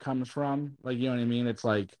where that comes from? Like, you know what I mean? It's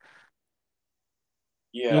like,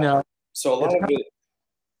 you Yeah. know, So a it's lot of kind it,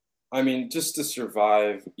 I mean, just to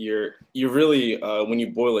survive, you're really when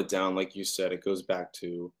you boil it down, like you said, it goes back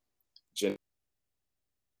to gen-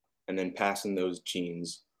 and then passing those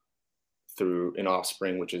genes through an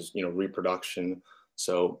offspring, which is, reproduction.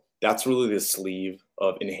 So that's really the sleeve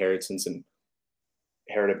of inheritance and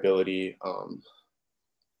heritability.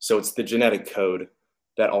 So it's the genetic code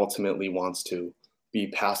that ultimately wants to be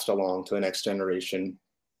passed along to the next generation,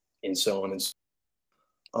 and so on and so.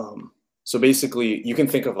 So basically, you can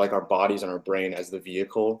think of like our bodies and our brain as the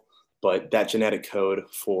vehicle, but that genetic code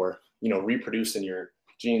for reproducing your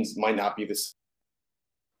genes might not be this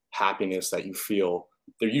happiness that you feel.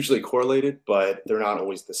 They're usually correlated, but they're not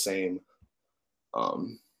always the same.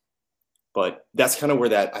 But that's kind of where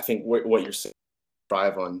that, I think, what you're saying,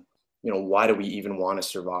 drive on, why do we even want to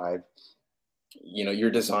survive?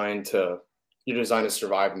 You're designed to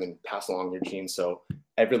survive and then pass along your genes. So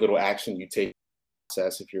every little action you take,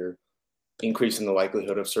 process, if you're increasing the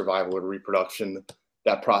likelihood of survival or reproduction,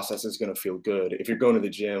 that process is going to feel good. If you're going to the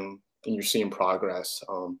gym and you're seeing progress,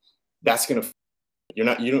 that's going to, you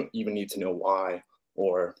don't even need to know why.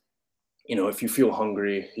 Or, if you feel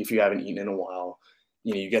hungry, if you haven't eaten in a while,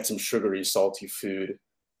 you get some sugary, salty food,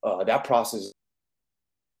 that process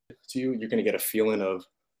to you, you're going to get a feeling of,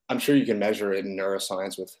 I'm sure you can measure it in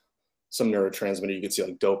neuroscience with some neurotransmitter. You can see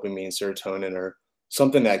like dopamine, serotonin, or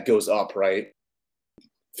something that goes up, right?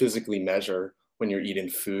 Physically measure when you're eating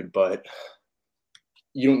food, but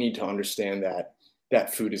you don't need to understand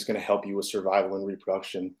that food is going to help you with survival and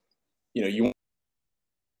reproduction. It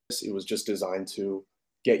was just designed to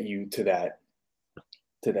get you to that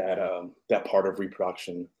part of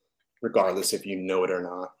reproduction, regardless if you know it or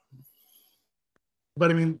not.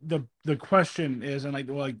 But I mean, the question is,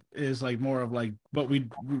 and is like more of like, but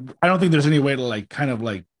I don't think there's any way to like kind of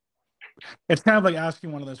like, it's kind of like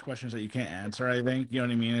asking one of those questions that you can't answer. I think, you know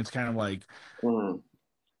what I mean. It's kind of like,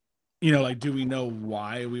 like, do we know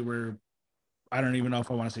why we were? I don't even know if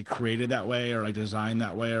I want to say created that way or like designed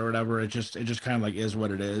that way or whatever. It just kind of like is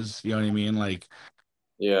what it is. You know what I mean? Like,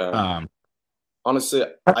 yeah. Honestly,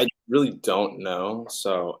 I really don't know.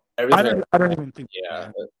 So everything. I don't even think.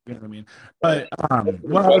 Yeah. You know what I mean? But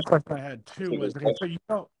one other question I had too was, okay,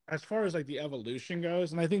 so as far as like the evolution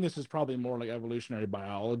goes, and I think this is probably more like evolutionary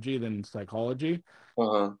biology than psychology.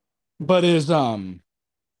 But is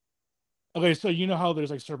okay, so how there's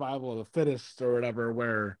like survival of the fittest or whatever,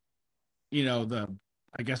 where I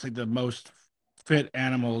guess like the most fit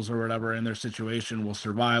animals or whatever in their situation will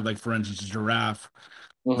survive. Like for instance, a giraffe,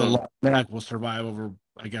 the long neck will survive over,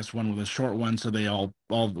 I guess, one with a short one. So they all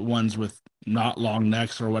the ones with not long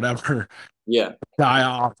necks or whatever, die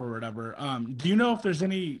off or whatever. Do you know if there's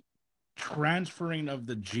any transferring of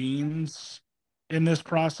the genes in this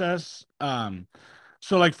process?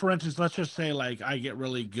 So like for instance, let's just say like I get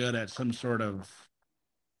really good at some sort of,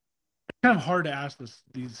 kind of hard to ask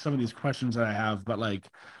some of these questions that I have, but like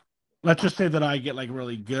let's just say that I get like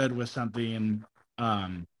really good with something,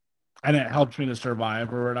 and it helps me to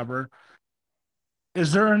survive or whatever.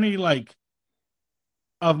 Is there any like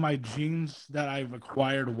of my genes that I've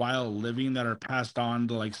acquired while living that are passed on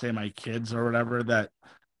to like say my kids or whatever,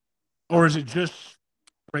 or is it just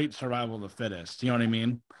straight survival of the fittest? You know what I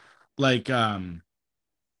mean? Like I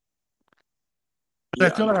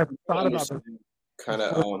feel like I've thought about this. Kind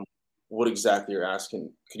of what exactly you're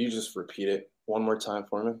asking. Could you just repeat it one more time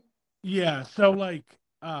for me? Yeah, so like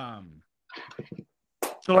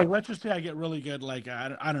let's just say I get really good, like I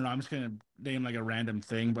don't know, I'm just gonna name like a random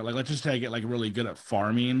thing, but like let's just say I get like really good at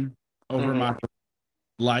farming over my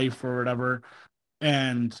life or whatever,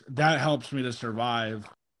 and that helps me to survive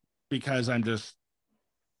because I'm just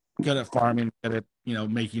good at farming, good at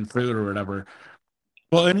making food or whatever.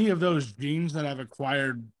 Well, any of those genes that I've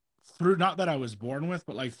acquired through, not that I was born with,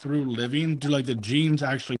 but like through living, do like the genes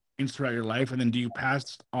actually change throughout your life, and then do you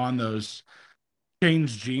pass on those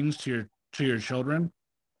changed genes to your children?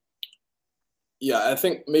 Yeah, I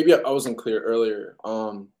think maybe I wasn't clear earlier.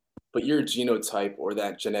 But your genotype, or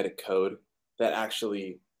that genetic code that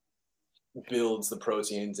actually builds the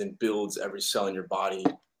proteins and builds every cell in your body,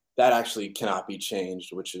 that actually cannot be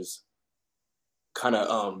changed, which is kind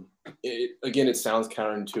of again, it sounds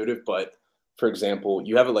counterintuitive, but for example,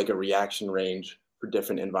 you have like a reaction range for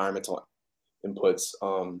different environmental inputs.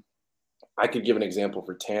 I could give an example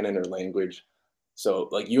for tannin or language. So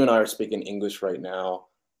like you and I are speaking English right now.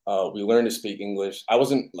 We learn to speak English. I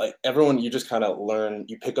wasn't like everyone. You just kind of learn.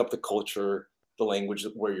 You pick up the culture, the language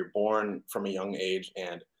where you're born from a young age,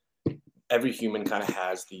 and every human kind of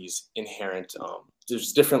has these inherent.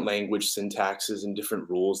 There's different language syntaxes and different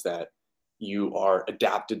rules that you are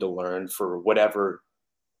adapted to learn for whatever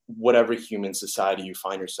human society you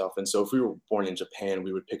find yourself in. So if we were born in Japan,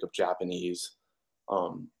 we would pick up Japanese.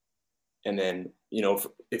 And then,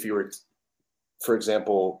 if you were, for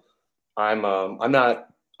example, I'm not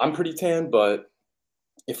I'm pretty tan, but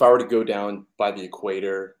if I were to go down by the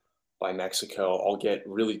equator, by Mexico, I'll get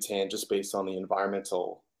really tan just based on the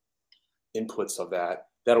environmental inputs of that.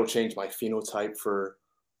 That'll change my phenotype for,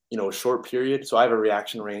 a short period. So I have a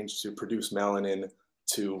reaction range to produce melanin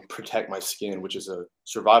to protect my skin, which is a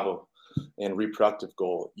survival and reproductive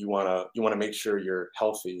goal. You wanna make sure you're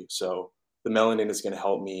healthy. So the melanin is gonna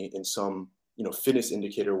help me in some, fitness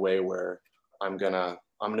indicator way where I'm gonna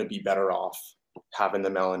be better off having the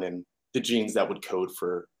melanin, the genes that would code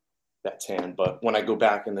for that tan. But when I go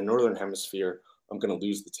back in the northern hemisphere, I'm gonna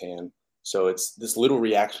lose the tan. So it's this little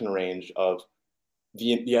reaction range of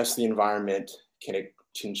the environment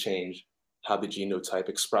can change how the genotype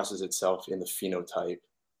expresses itself in the phenotype,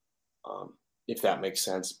 if that makes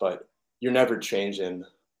sense. But you're never changing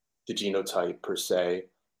the genotype per se,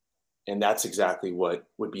 and that's exactly what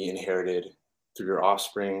would be inherited through your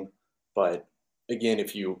offspring. But again,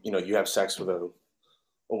 if you have sex with a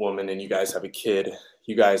woman and you guys have a kid,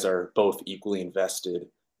 you guys are both equally invested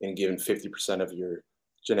in given 50% of your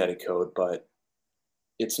genetic code, but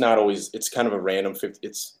it's not always, it's kind of a random 50,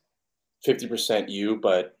 it's 50% you,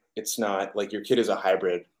 but it's not like your kid is a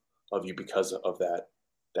hybrid of you because of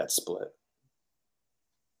that split.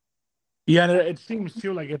 Yeah, and it seems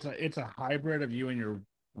too like it's a hybrid of you and your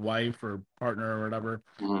wife or partner or whatever.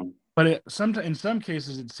 Mhm. But in some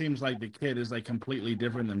cases it seems like the kid is like completely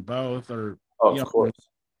different than both, or Oh, you of know, course.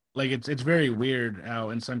 like it's very weird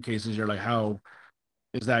how in some cases you're like, how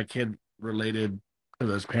is that kid related to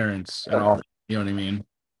those parents at all? You know what I mean?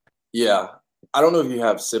 Yeah. I don't know if you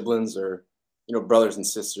have siblings or, brothers and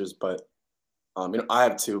sisters, but I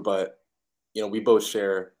have two, but we both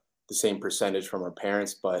share the same percentage from our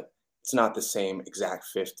parents, but it's not the same exact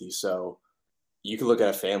 50. So you could look at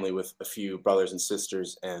a family with a few brothers and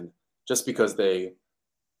sisters, and just because they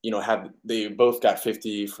both got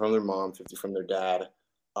 50 from their mom, 50 from their dad,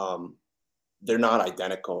 um, they're not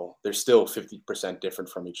identical. They're still 50% different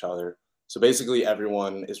from each other. So basically,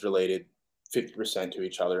 everyone is related 50% to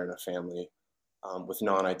each other in a family, with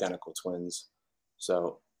non-identical twins.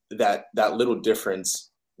 So that little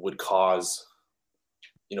difference would cause,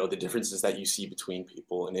 the differences that you see between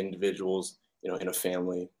people and individuals, in a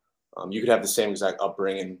family. You could have the same exact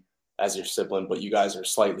upbringing as your sibling, but you guys are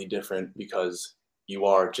slightly different because you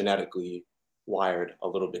are genetically wired a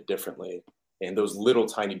little bit differently, and those little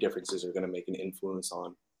tiny differences are going to make an influence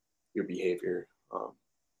on your behavior.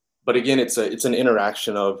 But again, it's an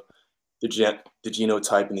interaction of the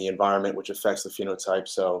genotype and the environment, which affects the phenotype.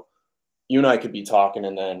 So you and I could be talking,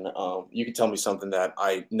 and then you could tell me something that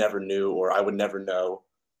I never knew or I would never know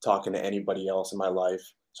talking to anybody else in my life.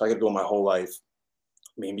 So I could go my whole life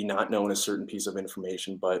maybe not knowing a certain piece of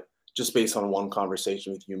information, but just based on one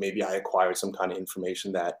conversation with you, maybe I acquired some kind of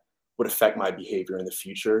information that would affect my behavior in the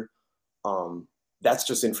future. Um, that's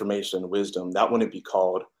just information and wisdom. That wouldn't be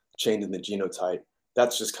called change in the genotype.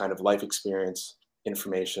 That's just kind of life experience,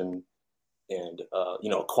 information, and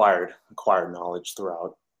acquired knowledge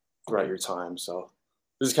throughout your time. So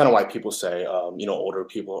this is kind of why people say, older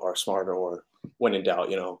people are smarter, or when in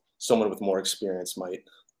doubt, someone with more experience might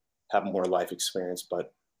have more life experience.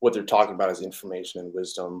 But what they're talking about is information and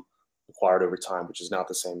wisdom acquired over time, which is not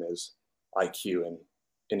the same as IQ and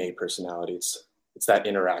innate personality. It's that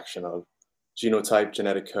interaction of genotype,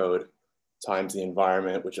 genetic code, times the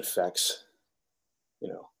environment, which affects, you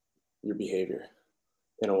know, your behavior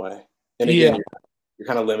in a way. And again, Yeah. you're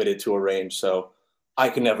kind of limited to a range. So I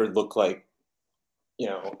could never look like,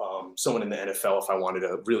 someone in the NFL. If I wanted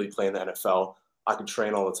to really play in the NFL, I could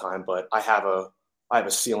train all the time, but I have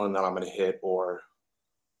a ceiling that I'm going to hit. Or,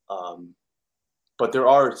 um, but there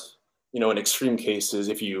are, in extreme cases,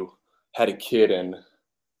 if you had a kid and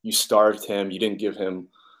you starved him, you didn't give him,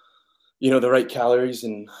 the right calories,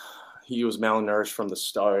 and he was malnourished from the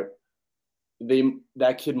start,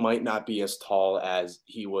 that kid might not be as tall as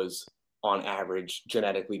he was on average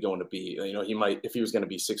genetically going to be. He might, if he was going to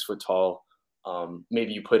be 6 foot tall,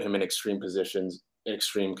 maybe you put him in extreme positions, in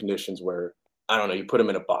extreme conditions where, I don't know, you put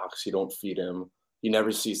him in a box, you don't feed him, he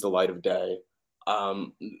never sees the light of day.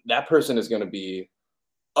 Um, that person is going to be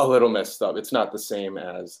a little messed up. It's not the same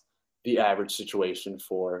as the average situation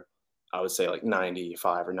for, I would say, like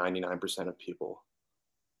 95 or 99% of people.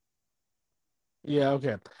 Yeah,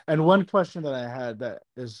 okay. And one question that I had that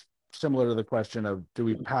is similar to the question of, do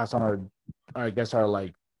we pass on I guess our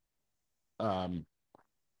like um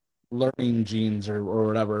learning genes or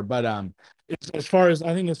whatever. But it's, as far as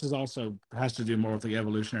I think this is also has to do more with the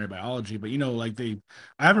evolutionary biology. But like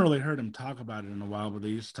I haven't really heard him talk about it in a while, but they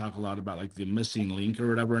used to talk a lot about like the missing link or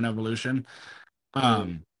whatever in evolution. Mm.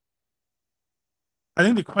 Um I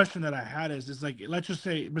think the question that I had is like, let's just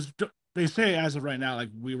say, they say as of right now, like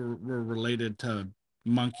we're related to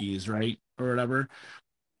monkeys, right? Or whatever.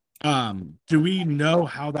 Do we know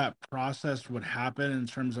how that process would happen in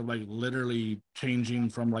terms of like literally changing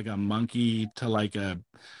from like a monkey to like a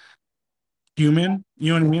human?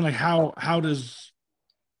 You know what I mean? Like how does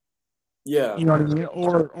Yeah. you know what I mean?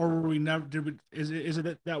 Or were we never did we, is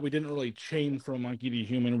it that we didn't really change from monkey to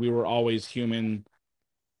human? We were always human.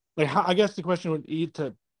 Like how, I guess the question would be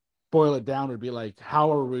to boil it down would be like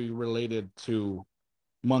how are we related to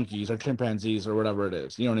monkeys or chimpanzees or whatever it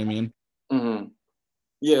is? You know what I mean? hmm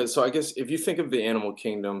Yeah. So I guess if you think of the animal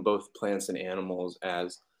kingdom, both plants and animals,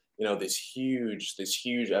 as this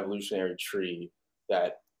huge evolutionary tree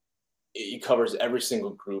that it covers every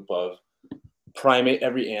single group of primate,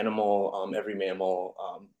 every animal, every mammal,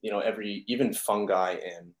 every even fungi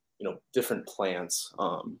and different plants.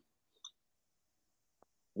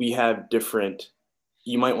 We have different.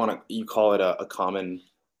 You might want to you call it a common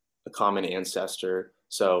ancestor.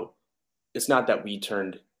 So it's not that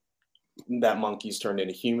monkeys turned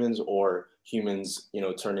into humans or humans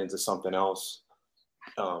turned into something else.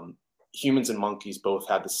 um, Humans and monkeys both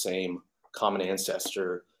had the same common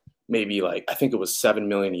ancestor, maybe like I think it was 7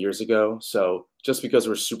 million years ago. So just because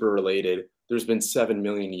we're super related, there's been 7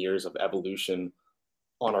 million years of evolution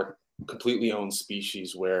on our completely own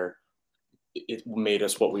species where it made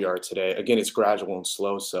us what we are today. Again, it's gradual and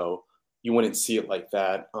slow, so you wouldn't see it like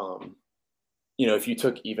that. If you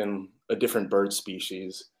took even a different bird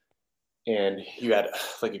species and you had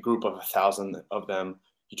like a group of 1,000 of them,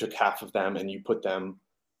 you took half of them and you put them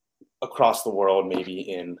across the world, maybe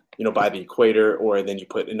in by the equator, or then you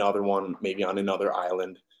put another one maybe on another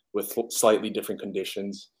island with slightly different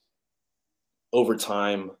conditions. Over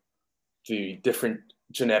time, the different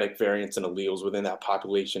genetic variants and alleles within that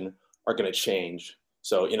population are going to change.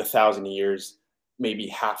 So in 1,000 years, maybe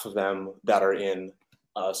half of them that are in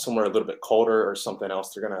somewhere a little bit colder or something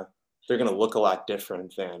else, they're gonna look a lot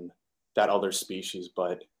different than that other species.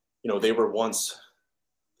 But they were once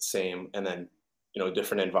the same, and then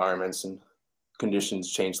different environments and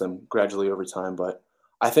conditions change them gradually over time. But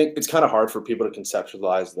I think it's kind of hard for people to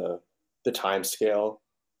conceptualize the time scale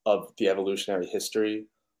of the evolutionary history.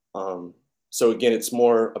 Um, so again, it's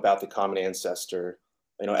more about the common ancestor.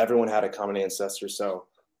 Everyone had a common ancestor. So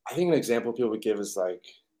I think an example people would give is like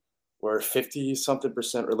we're 50 something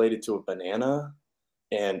percent related to a banana,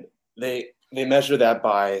 and they measure that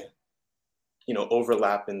by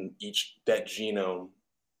overlap in each that genome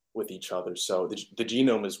with each other. So the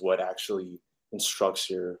genome is what actually instructs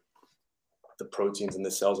the proteins in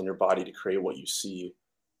the cells in your body to create what you see.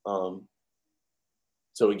 Um,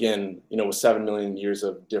 so again, with 7 million years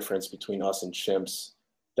of difference between us and chimps,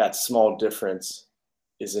 that small difference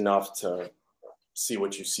is enough to see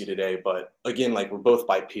what you see today. But again, like we're both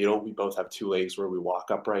bipedal, we both have two legs where we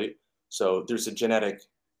walk upright. So there's a genetic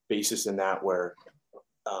basis in that where,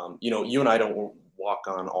 you and I don't walk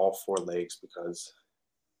on all four legs because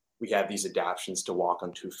we have these adaptations to walk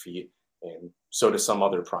on 2 feet, and so do some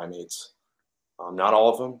other primates. Not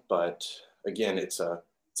all of them, but again, it's a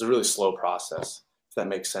really slow process, if that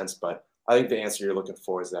makes sense. But I think the answer you're looking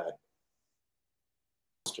for is that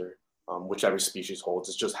which every species holds.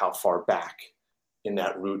 It's just how far back in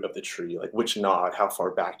that root of the tree, like which nod, how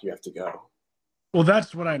far back you have to go. Well,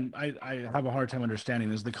 that's what I have a hard time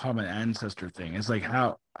understanding is the common ancestor thing. It's like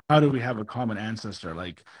how do we have a common ancestor?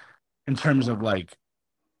 Like in terms of like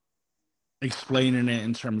explaining it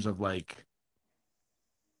in terms of like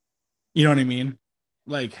you know what I mean?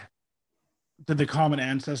 Like did the common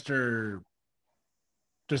ancestor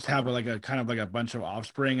just have like a kind of like a bunch of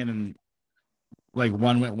offspring and then like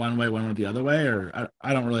one went one way, one went the other way, or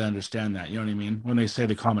I don't really understand that. You know what I mean? When they say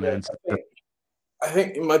the common Yeah, ancestor. I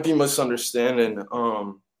think it might be misunderstanding.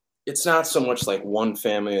 It's not so much like one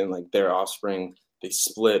family and like their offspring they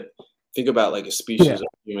split. Think about like a Yeah. species of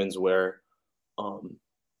humans where, um,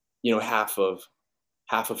 half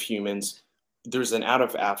of humans. There's an out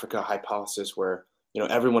of Africa hypothesis where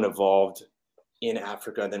everyone evolved in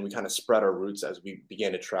Africa, and then we kind of spread our roots as we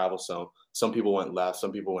began to travel. So some people went left,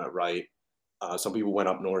 some people went right, some people went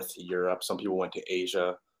up north to Europe, some people went to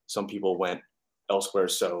Asia, some people went elsewhere.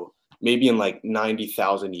 So maybe in like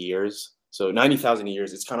 90,000 years. So 90,000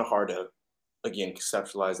 years, it's kind of hard to again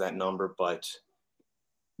conceptualize that number, but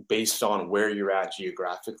based on where you're at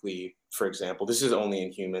geographically, for example, this is only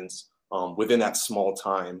in humans. Within that small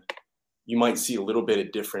time, you might see a little bit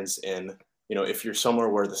of difference in, if you're somewhere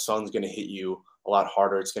where the sun's going to hit you a lot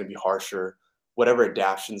harder, it's going to be harsher, whatever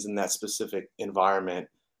adaptations in that specific environment,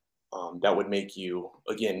 that would make you,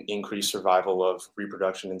 again, increase survival of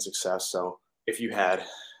reproduction and success. So if you had,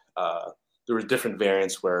 there were different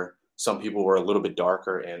variants where some people were a little bit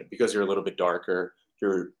darker, and because you're a little bit darker,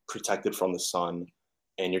 you're protected from the sun,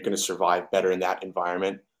 and you're going to survive better in that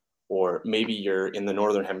environment. Or maybe you're in the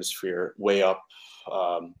northern hemisphere, way up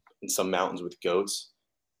in some mountains with goats,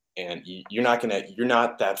 and you're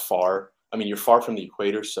not that far. I mean, you're far from the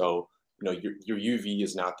equator, so your UV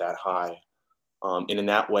is not that high, and in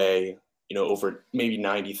that way, over maybe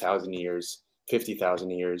 90,000 years, 50,000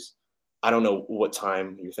 years, I don't know what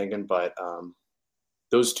time you're thinking, but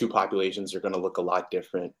those two populations are going to look a lot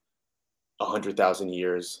different 100,000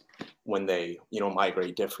 years when they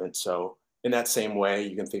migrate different. So in that same way,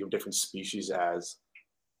 you can think of different species as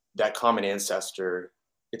that common ancestor.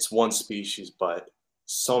 It's one species, but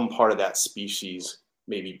some part of that species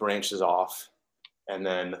maybe branches off, and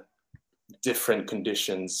then different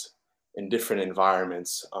conditions in different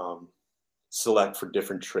environments select for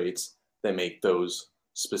different traits that make those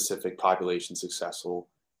specific populations successful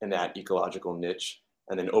in that ecological niche.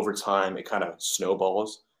 And then over time, it kind of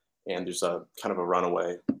snowballs, and there's a kind of a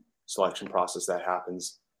runaway selection process that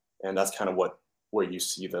happens. And that's kind of where you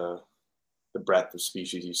see the breadth of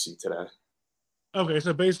species you see today. Okay,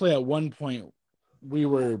 so basically at one point we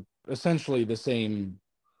were essentially the same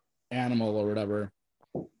animal or whatever,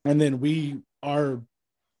 and then our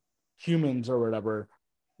humans or whatever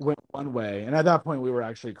went one way, and at that point we were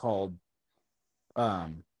actually called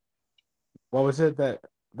um what was it that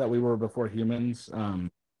we were before humans?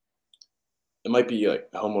 It might be like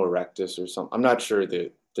Homo erectus or something. I'm not sure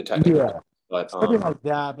the technical, Yeah, but something like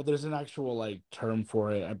that, but there's an actual like term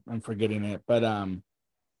for it. I'm forgetting it, but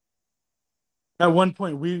at one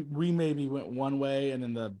point we maybe went one way, and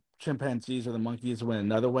then the chimpanzees or the monkeys went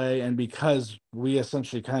another way, and because we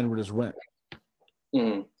essentially kind of just went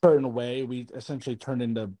mm, a certain way, we essentially turned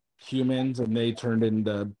into humans, and they turned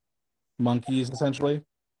into monkeys essentially.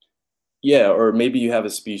 yeah, or maybe you have a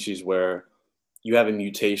species where you have a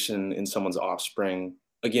mutation in someone's offspring,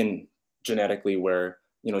 again, genetically, where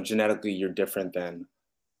genetically you're different than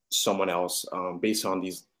someone else, based on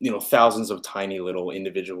these thousands of tiny little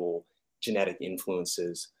individual genetic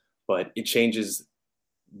influences. But it changes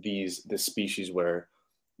the species where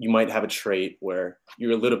you might have a trait where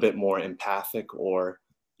you're a little bit more empathic, or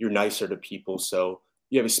you're nicer to people. So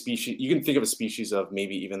you have a species, you can think of a species of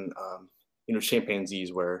maybe even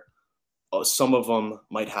chimpanzees, where some of them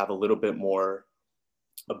might have a little bit more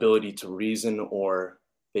ability to reason, or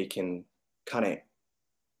they can kind of,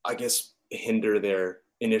 I guess, hinder their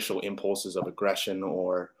initial impulses of aggression.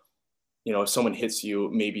 Or if someone hits you,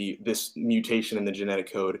 maybe this mutation in the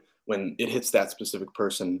genetic code, when it hits that specific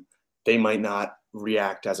person, they might not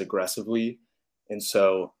react as aggressively. And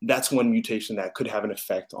so that's one mutation that could have an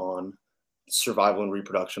effect on survival and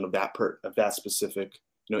reproduction of that specific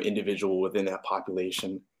individual within that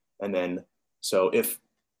population. And then so if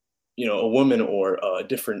a woman or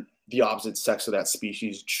the opposite sex of that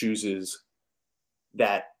species chooses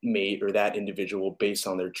that mate or that individual based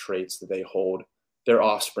on their traits that they hold, their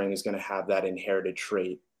offspring is going to have that inherited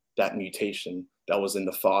trait, that mutation that was in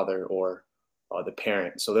the father or the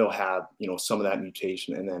parent. So they'll have some of that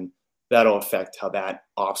mutation, and then that'll affect how that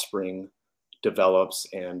offspring develops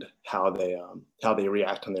and how they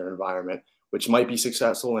react in their environment, which might be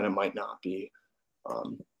successful and it might not be.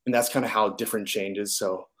 And that's kind of how different changes.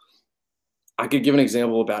 So I could give an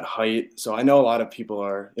example about height. So I know a lot of people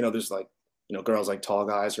are, there's like, girls like tall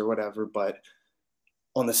guys or whatever, but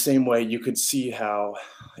on the same way, you could see how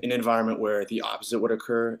an environment where the opposite would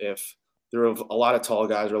occur, if there are a lot of tall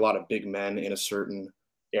guys or a lot of big men in a certain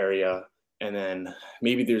area, and then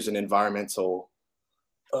maybe there's an environmental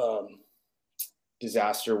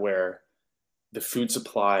disaster where the food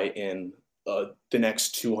supply in the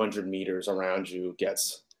next 200 meters around you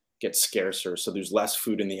gets scarcer, so there's less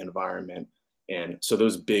food in the environment. And so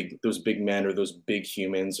those big men, or those big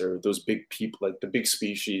humans, or those big people, like the big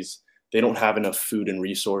species, they don't have enough food and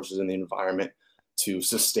resources in the environment to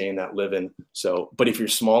sustain that living. So, but if you're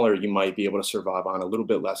smaller, you might be able to survive on a little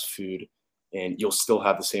bit less food, and you'll still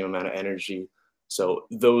have the same amount of energy. So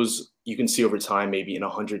those, you can see over time, maybe in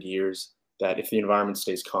 100 years, that if the environment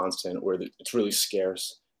stays constant, or it's really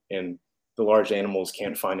scarce, and the large animals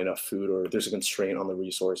can't find enough food, or there's a constraint on the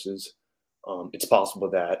resources, it's possible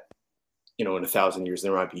that in 1,000 years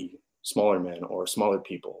there might be smaller men or smaller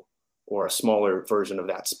people or a smaller version of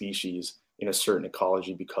that species in a certain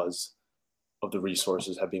ecology because of the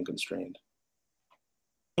resources have been constrained.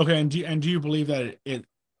 Okay, and do you believe that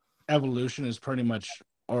evolution is pretty much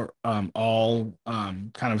or all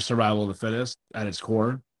kind of survival of the fittest at its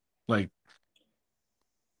core, like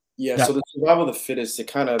Yeah, that? so the survival of the fittest, it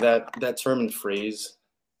kind of, that term and phrase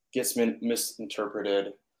gets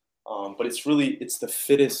misinterpreted, but it's the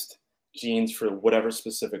fittest genes for whatever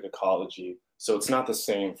specific ecology. So it's not the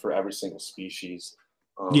same for every single species.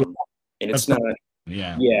 Yeah. And it's not,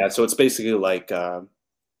 Yeah. yeah. So it's basically like,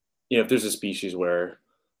 if there's a species where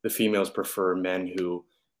the females prefer men who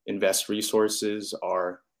invest resources,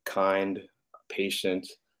 are kind, patient,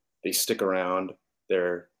 they stick around,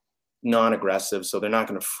 they're non-aggressive, so they're not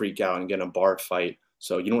going to freak out and get in a bar fight.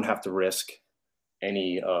 So you don't have to risk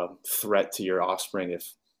any threat to your offspring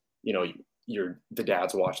if you're the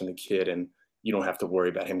dad's watching the kid, and you don't have to worry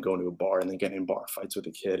about him going to a bar and then getting in bar fights with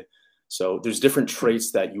the kid. So there's different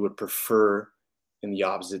traits that you would prefer in the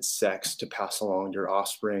opposite sex to pass along your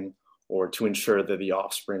offspring, or to ensure that the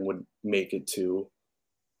offspring would make it to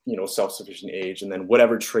self-sufficient age, and then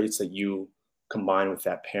whatever traits that you combine with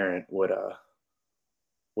that parent would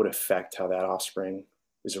affect how that offspring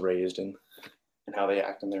is raised and how they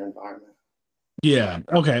act in their environment. Yeah.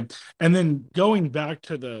 Okay. And then going back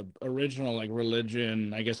to the original like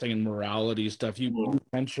religion, I guess like in morality stuff, you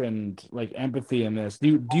mentioned like empathy in this.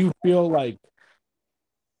 Do you feel like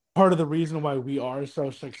part of the reason why we are so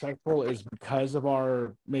successful is because of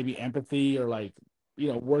our maybe empathy, or like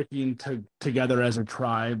working together as a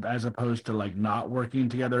tribe, as opposed to like not working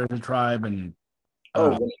together as a tribe? And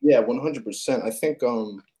Oh, yeah, 100%.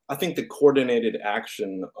 I think the coordinated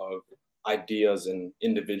action of ideas and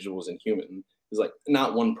individuals and human is like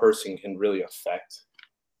not one person can really affect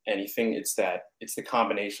anything. It's the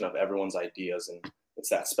combination of everyone's ideas, and it's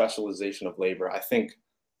that specialization of labor. I think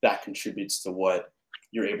that contributes to what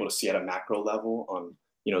you're able to see at a macro level on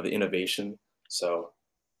the innovation. So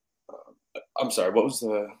I'm sorry, what was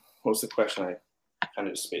the question? I kind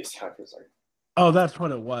of just spaced out for a second. oh, that's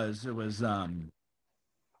what it was. It was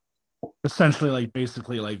essentially like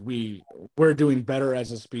basically like we're doing better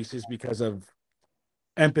as a species because of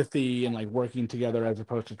empathy and like working together, as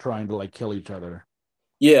opposed to trying to like kill each other.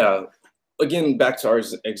 Yeah, again, back to our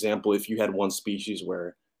example, if you had one species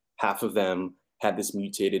where half of them had this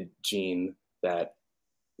mutated gene that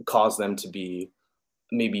caused them to be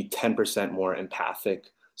maybe 10% more empathic,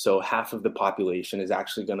 so half of the population is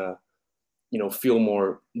actually going to feel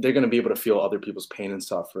more, they're going to be able to feel other people's pain and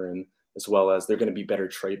suffering, as well as they're going to be better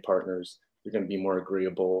trade partners, they're going to be more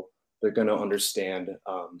agreeable, they're going to understand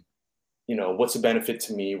what's a benefit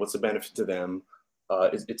to me, what's a benefit to them.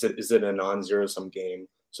 Is it a non-zero sum game?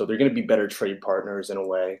 So they're going to be better trade partners in a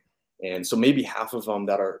way. And so maybe half of them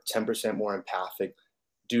that are 10% more empathic,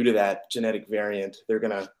 due to that genetic variant, they're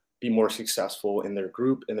going to be more successful in their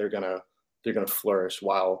group, and they're going to flourish,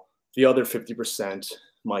 while the other 50%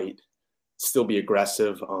 might still be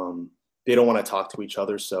aggressive. They don't want to talk to each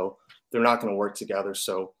other, so they're not going to work together.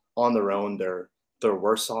 So on their own, they're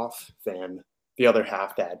worse off than the other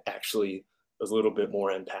half that actually is a little bit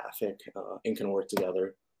more empathic and can work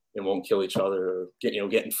together and won't kill each other or get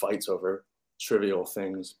in fights over trivial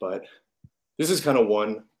things. But this is kind of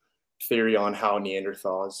one theory on how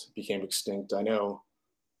Neanderthals became extinct. I know.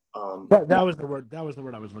 That was the word. That was the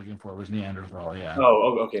word I was looking for. Was Neanderthal? Yeah.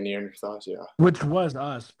 Oh, okay, Neanderthals. Yeah. Which was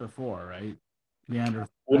us before, right? Neanderthal.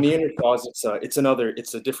 Well, Neanderthals,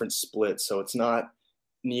 it's a different split. So it's not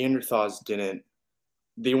Neanderthals didn't.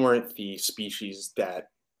 They weren't the species that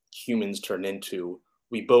humans turned into.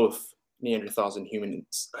 We both, Neanderthals and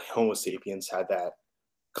humans, Homo sapiens, had that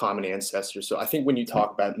common ancestor. So I think when you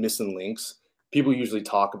talk about missing links, people usually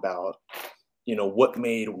talk about, what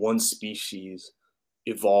made one species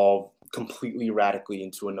evolve completely radically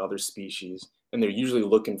into another species, and they're usually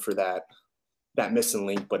looking for that missing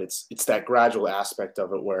link. But it's that gradual aspect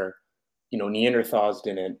of it where, Neanderthals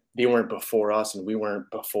they weren't before us, and we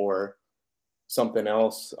weren't before something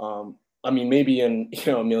else. I mean, maybe in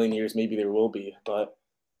a million years, maybe there will be, but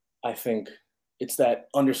I think it's that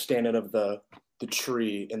understanding of the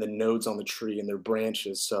tree and the nodes on the tree and their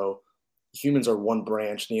branches. So humans are one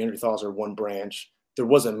branch, Neanderthals are one branch. There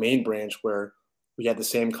was a main branch where we had the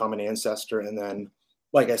same common ancestor, and then,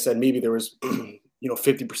 like I said, maybe there was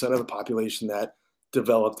 50% of the population that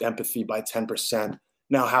developed empathy by 10%.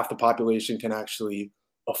 Now half the population can actually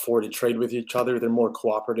afford to trade with each other. They're more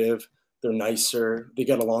cooperative, they're nicer, they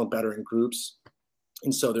get along better in groups,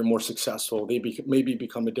 and so they're more successful. They maybe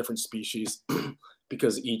become a different species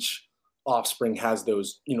because each offspring has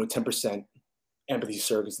those 10% empathy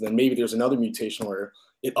circuits. And then maybe there's another mutation where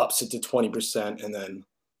it ups it to 20%, and then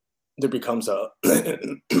there becomes a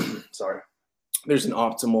sorry, there's an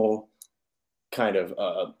optimal kind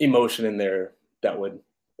of emotion in there that would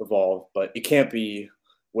evolve. But it can't be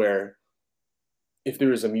where, if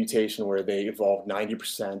there is a mutation where they evolve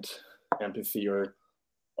 90% empathy or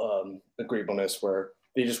agreeableness, where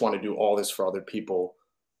they just want to do all this for other people,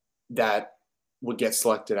 that would get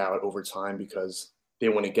selected out over time because they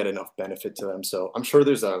wouldn't get enough benefit to them. So I'm sure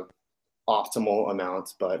there's a optimal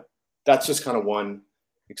amount, but that's just kind of one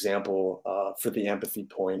example for the empathy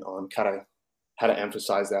point on kind of how to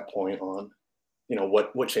emphasize that point on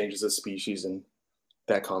what changes a species and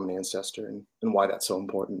that common ancestor and why that's so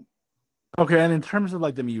important. Okay, and in terms of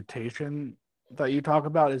like the mutation that you talk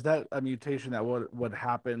about, is that a mutation that would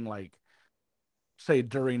happen like say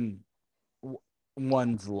during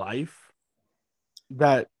one's life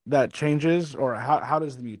that changes, or how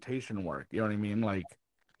does the mutation work? You know what I mean? Like,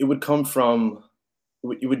 It would come from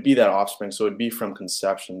it would be that offspring, so it'd be from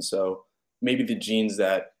conception. So maybe the genes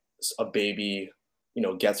that a baby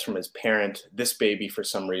gets from his parent, this baby for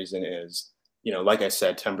some reason is like I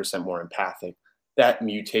said, 10% more empathic. That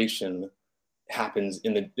mutation happens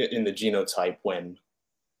in the genotype when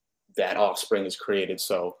that offspring is created.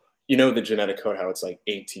 So the genetic code, how it's like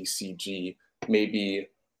ATCG. Maybe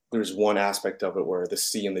there's one aspect of it where the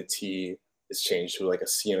C and the T is changed to like a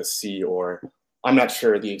C and a C, or I'm not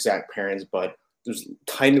sure the exact parents, but there's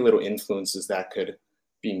tiny little influences that could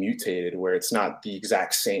be mutated where it's not the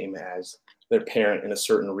exact same as their parent in a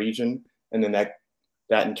certain region, and then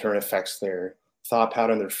that in turn affects their thought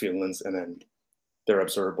pattern, their feelings, and then their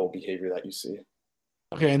observable behavior that you see.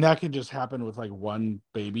 okay, and that can just happen with like one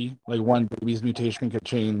baby. Like one baby's mutation could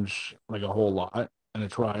change like a whole lot in a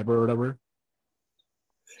tribe or whatever.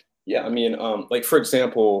 Yeah, I mean, like for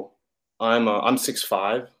example, I'm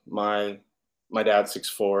 6'5". My dad's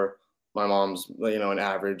 6'4". My mom's an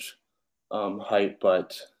average height,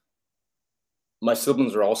 but my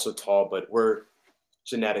siblings are also tall, but we're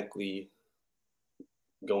genetically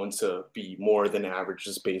going to be more than average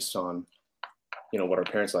just based on what our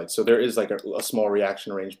parents like. So there is like a small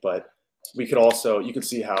reaction range, but we could also you could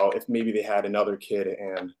see how if maybe they had another kid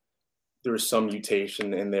and there was some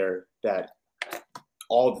mutation in there that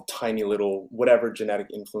all the tiny little whatever genetic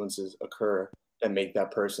influences occur that make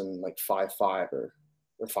that person like 5'5" or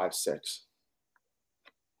 5'6".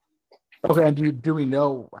 Okay, and do we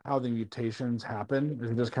know how the mutations happen?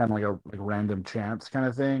 Is it just kind of like a like random chance kind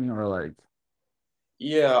of thing, or like?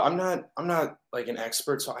 Yeah, I'm not like an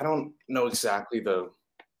expert, so I don't know exactly the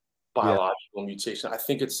Yeah. biological mutation. I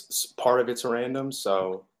think it's part of it's random.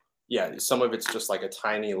 So yeah, some of it's just like a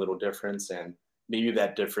tiny little difference, and maybe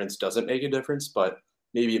that difference doesn't make a difference, but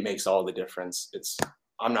maybe it makes all the difference.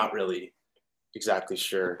 I'm not really exactly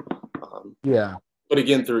sure. Um, Yeah. but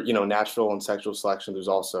again, through natural and sexual selection, there's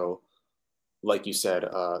also, like you said,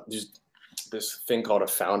 there's this thing called a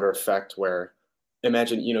founder effect, where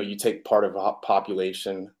imagine you take part of a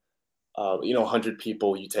population, 100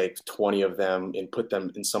 people, you take 20 of them and put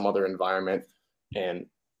them in some other environment, and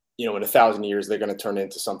in 1,000 years they're going to turn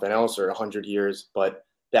into something else, or 100 years. But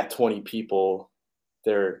that 20 people,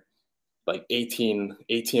 they're like 18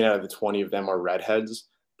 out of the 20 of them are redheads.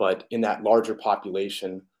 But in that larger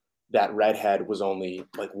population, that redhead was only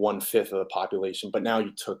like 1/5 of the population. But now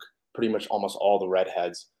you took pretty much almost all the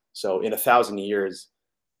redheads. So in 1,000 years,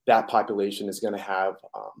 that population is going to have,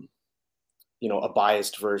 a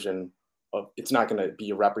biased version of. It's not going to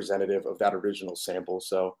be representative of that original sample.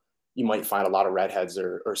 So you might find a lot of redheads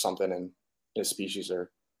or something in a species.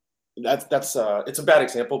 Or that's it's a bad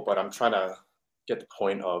example, but I'm trying to get the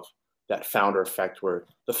point of that founder effect, where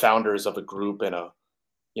the founders of a group and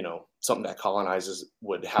something that colonizes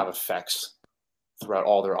would have effects throughout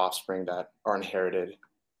all their offspring that are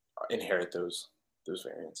inherit those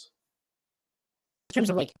variants. In terms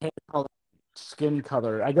of like hair color, skin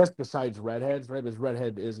color, I guess besides redheads, right? Because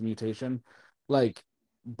redhead is a mutation, like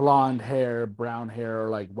blonde hair, brown hair, or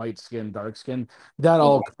like white skin, dark skin. That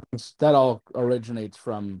all originates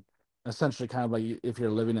from essentially kind of like if you're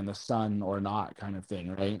living in the sun or not, kind of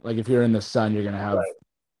thing, right? Like if you're in the sun, you're gonna have Right.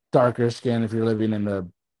 darker skin. If you're living in the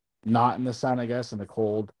not in the sun, I guess, in the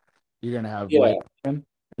cold, you're gonna have Yeah. light skin.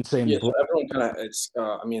 And same Yeah. with So everyone kind of it's.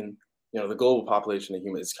 I mean, the global population of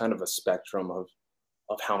humans is kind of a spectrum of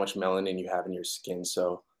how much melanin you have in your skin.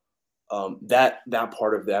 So that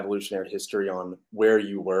part of the evolutionary history on where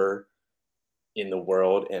you were in the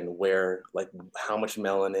world and where like how much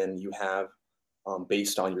melanin you have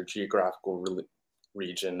based on your geographical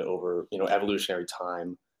region over evolutionary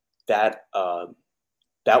time, that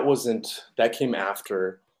that came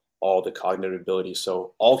after all the cognitive ability.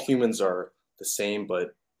 So all humans are the same,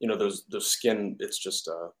 but those skin, it's just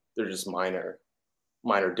they're just minor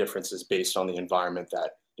differences based on the environment.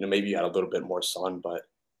 That maybe you had a little bit more sun, but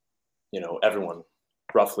everyone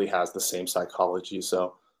roughly has the same psychology.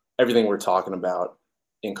 So everything we're talking about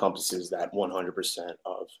encompasses that 100%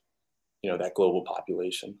 of that global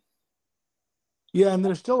population. Yeah, and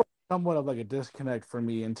there's still somewhat of like a disconnect for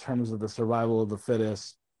me in terms of the survival of the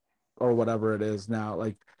fittest or whatever it is now.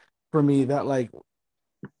 Like for me, that like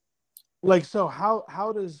Like, so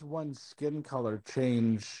how does one's skin color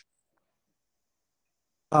change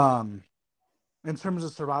um in terms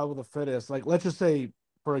of survival of the fittest? Like, let's just say,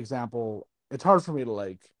 for example, it's hard for me to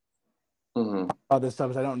like Hmm. this stuff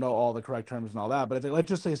because I don't know all the correct terms and all that. But if let's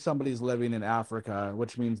just say somebody's living in Africa,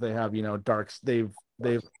 which means they have, they've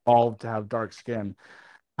evolved to have dark skin.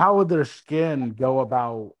 How would their skin go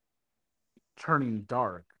about turning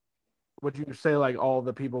dark? Would you say like all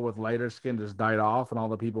the people with lighter skin just died off and all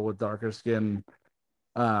the people with darker skin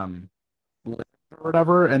um lived or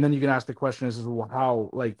whatever? And then you can ask the question is well, how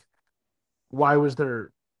like why was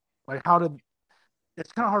there like how did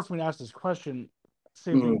it's kind of hard for me to ask this question.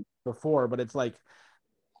 Same thing Hmm. before, but it's like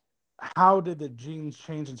how did the genes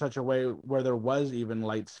change in such a way where there was even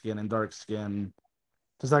light skin and dark skin?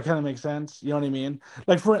 Does that kind of make sense? You know what I mean?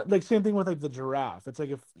 Like for like same thing with like the giraffe. It's like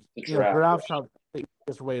if The giraffe. giraffes have the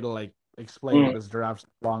easiest way to like explain it Mm. is giraffes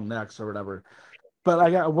have long necks or whatever. But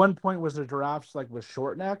like at one point was there giraffes like with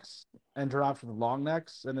short necks and giraffes with long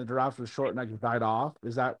necks, and the giraffes with short necks died off.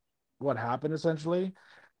 Is that what happened essentially?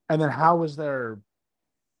 And then how was there?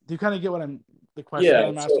 Do you kind of get what I'm the question Yeah. that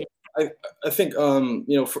I'm So asking? I think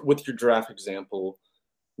with your giraffe example,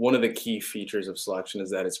 one of the key features of selection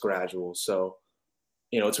is that it's gradual. So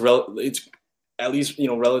it's at least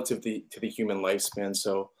relative to the human lifespan.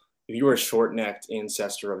 So if you were a short-necked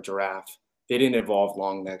ancestor of giraffe, they didn't evolve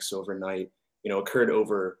long necks overnight. Occurred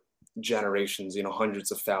over generations,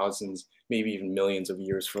 hundreds of thousands, maybe even millions of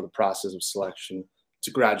years for the process of selection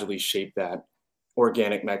to gradually shape that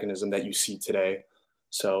organic mechanism that you see today.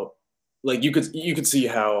 So like you could see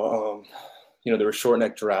how there were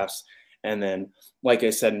short-necked giraffes, and then like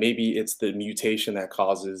I said, maybe it's the mutation that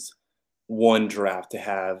causes one giraffe to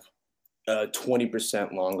have a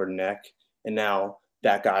 20% longer neck. And now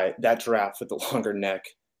that giraffe with the longer neck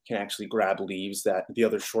can actually grab leaves that the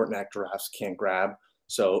other short neck giraffes can't grab.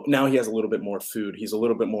 So now he has a little bit more food. He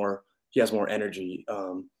has more energy.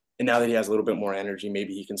 And now that he has a little bit more energy,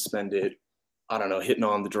 maybe he can spend it, I don't know, hitting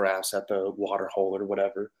on the giraffes at the water hole or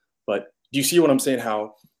whatever. But do you see what I'm saying?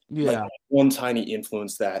 How like Yeah. one tiny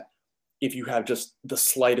influence that if you have just the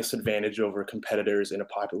slightest advantage over competitors in a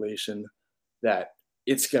population, that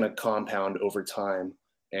it's going to compound over time.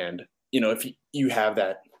 And if you have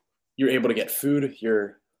that, you're able to get food.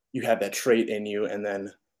 You have that trait in you, and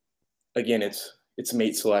then again, it's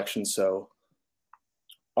mate selection. So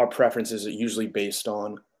our preferences are usually based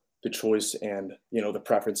on the choice and the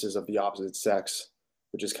preferences of the opposite sex,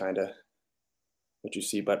 which is kind of what you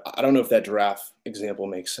see. But I don't know if that giraffe example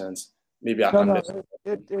makes sense. Maybe No, I'm no, missing.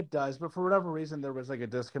 it does. But for whatever reason, there was like a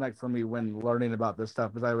disconnect for me when learning about this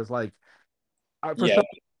stuff because I was like, for Yeah. some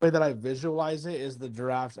way that I visualize it is the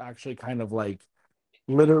giraffes actually kind of like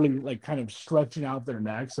literally like kind of stretching out their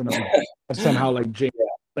necks and like somehow like Yeah,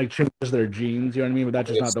 like changes their genes. You know what I mean? But that's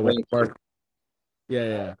like just a not the way sling. it works. Yeah,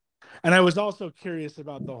 yeah. And I was also curious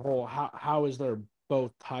about the whole how is there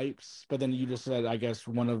both types? But then you just said I guess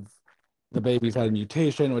one of the babies had a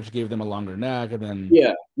mutation which gave them a longer neck, and then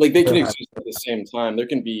Yeah, like they the can other had exist at the same time. There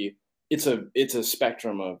can be it's a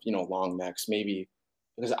spectrum of long necks. Maybe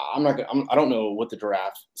because I don't know what the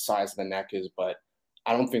giraffe size of the neck is, but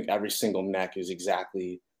I don't think every single neck is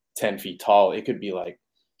exactly 10 feet tall. It could be like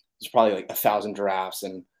there's probably like 1,000 giraffes,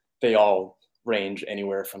 and they all range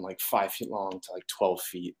anywhere from like 5 feet long to like 12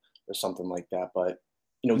 feet or something like that. But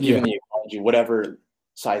yeah, given the ecology, whatever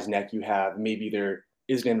size neck you have, maybe there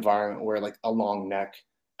is an environment where like a long neck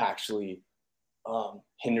actually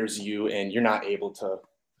hinders you and you're not able to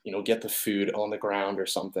get the food on the ground or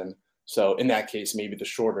something. So in that case maybe the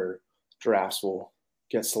shorter giraffes will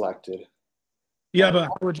get selected. yeah.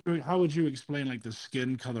 But But how would you explain like the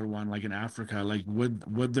skin color one like in Africa? Like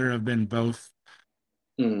would there have been both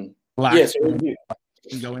mm, black yeah, so skin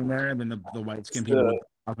going there, and then the white it's skin people the would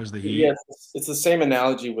up as the heat? yes, it's the same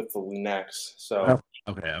analogy with the necks. Oh, So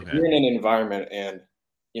okay, if okay. you're in an environment and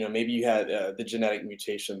maybe you had the genetic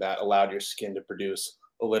mutation that allowed your skin to produce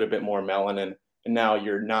a little bit more melanin, and now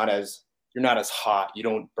you're not as hot, you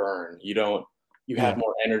don't burn, you Yeah, have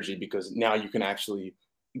more energy because now you can actually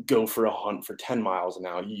go for a hunt for 10 miles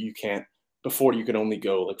now. You can't before you could only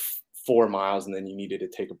go like 4 miles and then you needed to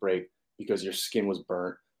take a break because your skin was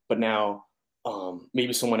burnt. But now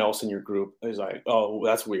maybe someone else in your group is like, oh,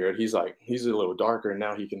 that's weird. He's a little darker and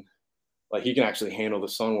now he can actually handle the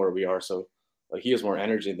sun where we are. So like he has more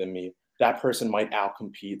energy than me. That person might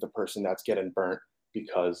outcompete the person that's getting burnt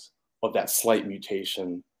because of that slight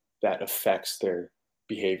mutation that affects their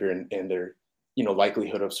behavior and their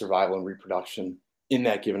likelihood of survival and reproduction in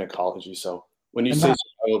that given ecology. So when you and say that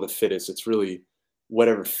survival of the fittest, it's really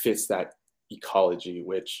whatever fits that ecology,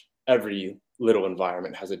 which every little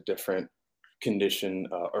environment has a different condition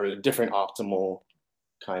or a different optimal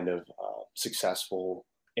kind of successful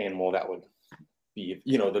animal that would be,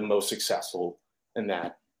 the most successful in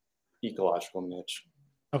that ecological niche.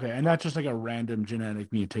 Okay, and that's just like a random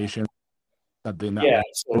genetic mutation, something that Yeah. like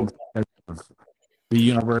So the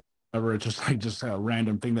universe, or it's just a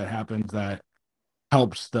random thing that happens that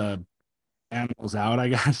helps the animals out, I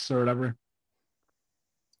guess, or whatever.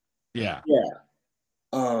 Yeah.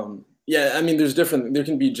 yeah, yeah. I mean, there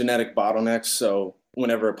can be genetic bottlenecks. So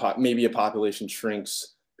whenever maybe a population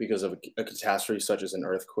shrinks because of a catastrophe such as an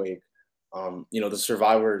earthquake, the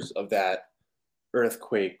survivors of that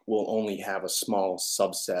earthquake will only have a small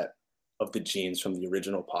subset of the genes from the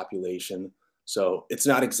original population. So it's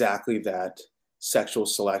not exactly that sexual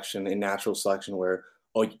selection and natural selection where,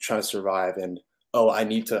 oh, you're trying to survive and, oh, I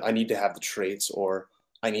need to have the traits, or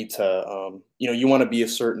I need to you want to be a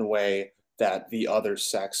certain way that the other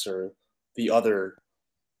sex or the other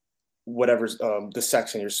whatever's the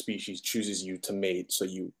sex in your species chooses you to mate. So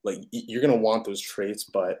you're gonna want those traits,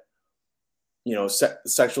 but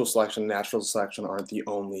sexual selection, natural selection aren't the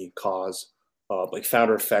only cause of like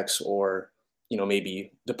founder effects, or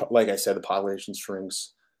maybe like I said, the population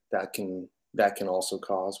shrinks that can also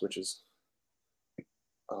cause, which is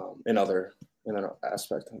another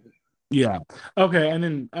aspect of it. Yeah. Okay, and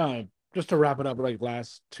then just to wrap it up, like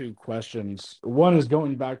last two questions. One is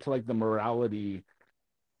going back to like the morality,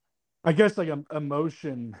 I guess, like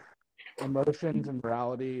emotions and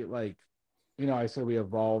morality, like, I said we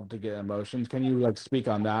evolved to get emotions. Can you like speak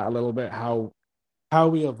on that a little bit? How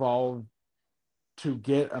we evolved to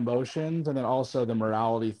get emotions, and then also the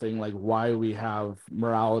morality thing, like why we have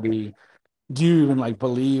morality. Do you even like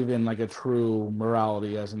believe in like a true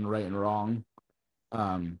morality as in right and wrong?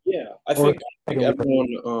 Yeah, I Or think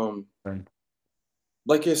everyone,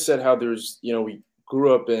 like I said, how we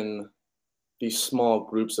grew up in these small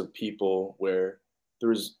groups of people where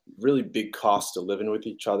there's really big costs to living with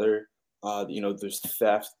each other. There's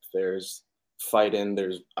theft, there's fighting,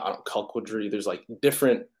 there's cuckoldry, there's like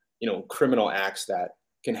different, criminal acts that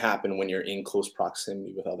can happen when you're in close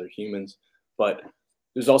proximity with other humans. But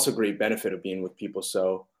there's also great benefit of being with people.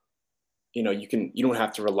 So, you don't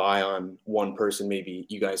have to rely on one person. Maybe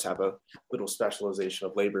you guys have a little specialization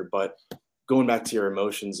of labor, but going back to your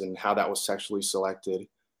emotions and how that was sexually selected,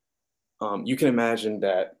 you can imagine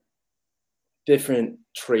that different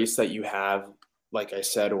traits that you have, like I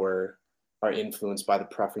said, are influenced by the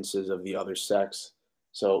preferences of the other sex.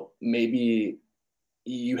 So maybe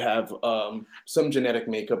you have some genetic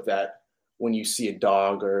makeup that when you see a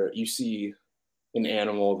dog or you see an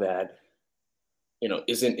animal that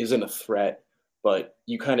isn't a threat, but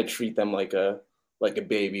you kind of treat them like a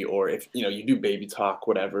baby, or if you do baby talk,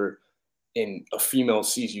 whatever, and a female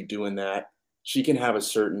sees you doing that, she can have a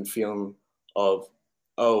certain feeling of,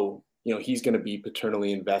 oh, he's going to be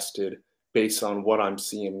paternally invested based on what I'm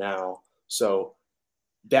seeing now. So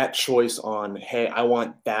that choice on, hey, I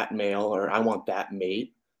want that male or I want that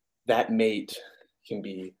mate can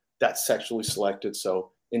be that sexually selected.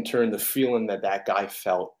 So in turn, the feeling that guy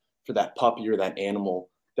felt for that puppy or that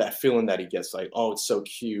animal, that feeling that he gets, like, oh, it's so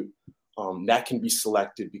cute, that can be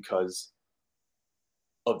selected because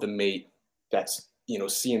of the mate that's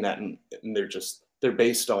seeing that, and they're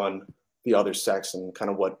based on the other sex and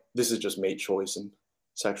kind of what this is just mate choice and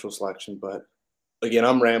sexual selection. But again,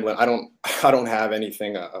 I'm rambling. I don't have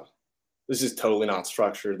anything. This is totally not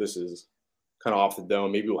structured. This is kind of off the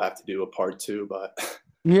dome. Maybe we'll have to do a part two, but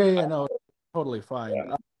Yeah, no, totally fine.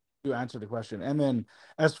 yeah. You answer the question, and then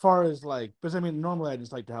as far as like, because I mean, normally I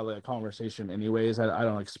just like to have like a conversation, anyways. I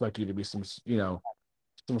don't expect you to be some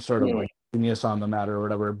sort of Mm. like genius on the matter or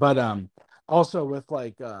whatever. But also with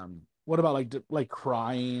like what about like like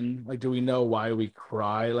crying? Like, do we know why we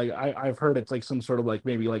cry? Like, I've heard it's like some sort of like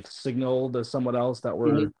maybe like signal to someone else that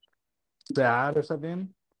we're Mhm. sad or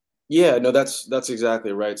something. Yeah, no, that's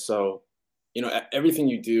exactly right. So, everything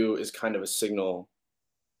you do is kind of a signal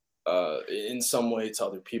in some way to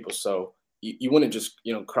other people. So you wouldn't just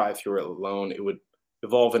cry if you were alone. It would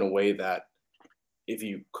evolve in a way that if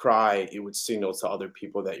you cry, it would signal to other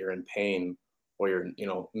people that you're in pain, or you're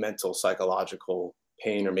mental, psychological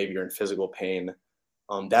pain, or maybe you're in physical pain.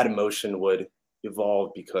 That emotion would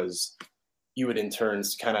evolve because you would in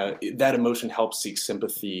turns kind of that emotion helps seek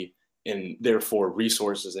sympathy and therefore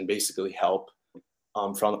resources and basically help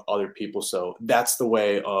from other people. So that's the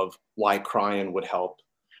way of why crying would help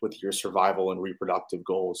with your survival and reproductive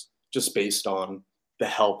goals, just based on the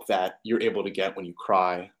help that you're able to get when you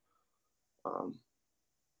cry, um,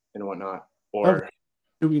 and whatnot. Okay. Or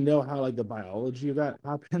Do we know how like the biology of that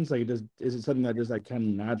happens? Like, is it something that just like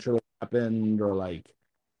can naturally happen, or like,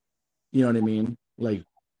 you know what I mean? Like,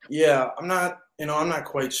 Yeah, I'm not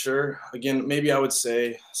quite sure. Again, maybe I would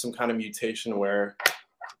say some kind of mutation where,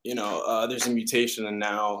 there's a mutation and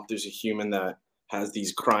now there's a human that has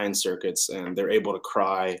these crying circuits and they're able to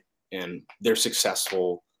cry and they're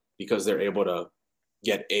successful because they're able to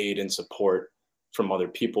get aid and support from other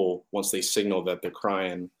people once they signal that they're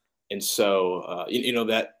crying. And so,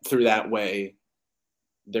 that through that way,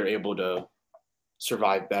 they're able to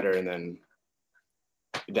survive better. And then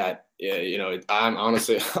that, I'm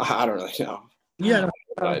honestly, I don't really know. Yeah.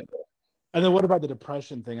 But And then what about the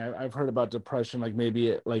depression thing? I've heard about depression, like maybe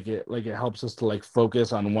it helps us to like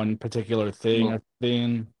focus on one particular thing mm, or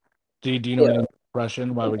thing. Do you know yeah, anything about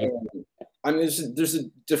depression? Why would you? I mean, there's a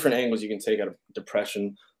different angles you can take out of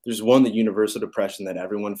depression. There's one, the universal depression that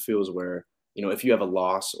everyone feels, where if you have a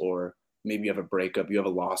loss, or maybe you have a breakup, you have a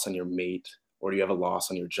loss on your mate, or you have a loss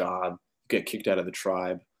on your job, you get kicked out of the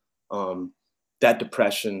tribe. Um, that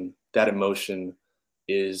depression, that emotion,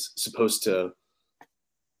 is supposed to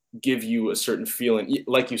give you a certain feeling.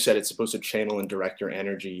 Like you said, it's supposed to channel and direct your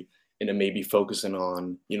energy into maybe focusing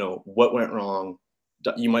on what went wrong.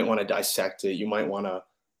 You might want to dissect it.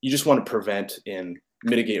 You just want to prevent and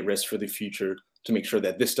mitigate risk for the future to make sure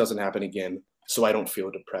that this doesn't happen again, so I don't feel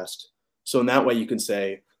depressed. So in that way you can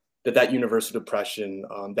say that universal depression,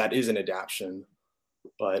 that is an adaptation.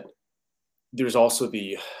 But there's also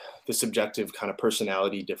the subjective kind of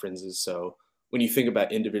personality differences. So when you think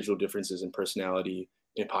about individual differences in personality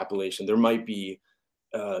in population, there might be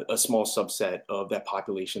a small subset of that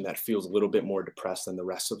population that feels a little bit more depressed than the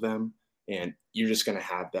rest of them, and you're just going to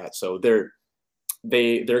have that. So they're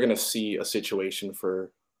going to see a situation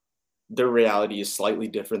for their reality is slightly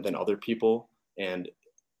different than other people, and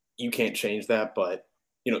you can't change that. But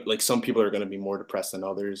like some people are going to be more depressed than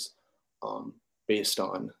others, based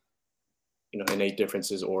on innate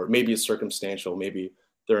differences, or maybe it's circumstantial. Maybe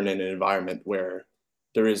they're in an environment where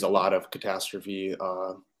there is a lot of catastrophe.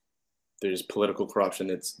 There's political corruption.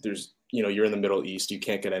 You're in the Middle East. You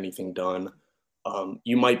can't get anything done.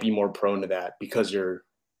 You might be more prone to that because you're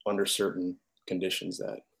under certain conditions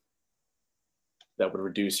that would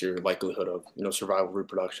reduce your likelihood of survival,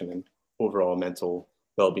 reproduction, and overall mental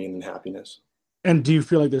well-being and happiness. And do you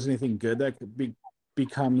feel like there's anything good that could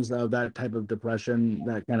becomes of that type of depression?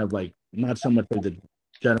 That kind of like not so much like the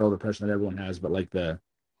general depression that everyone has, but like the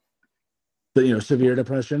severe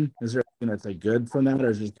depression. Is there anything that's like good from that, or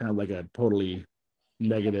is it just kind of like a totally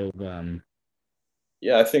negative?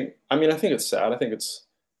 Yeah, I think it's sad. I think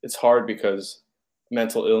it's hard because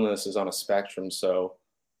mental illness is on a spectrum. So,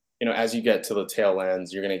 as you get to the tail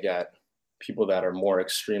ends, you're going to get people that are more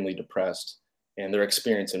extremely depressed and they're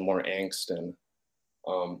experiencing more angst, and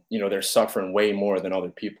they're suffering way more than other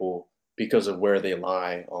people because of where they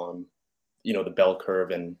lie on the bell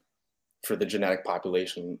curve, and for the genetic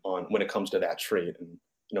population on when it comes to that trait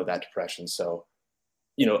and that depression. So,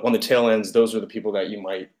 on the tail ends, those are the people that you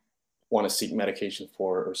might want to seek medication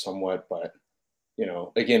for, or somewhat. But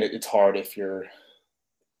again, it's hard if you're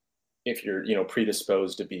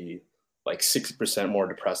predisposed to be like 60% more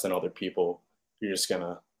depressed than other people. You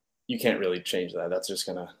can't really change that. That's just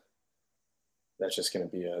kind of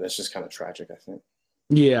tragic, I think.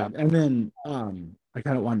 Yeah, and then I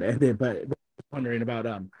kind of wanted to end it, but wondering about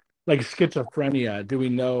like schizophrenia. Do we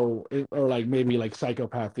know, or like maybe like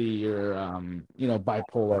psychopathy, or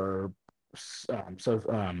bipolar, so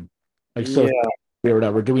like social Yeah, or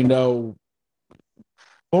whatever. Do we know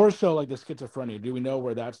more so like the schizophrenia? Do we know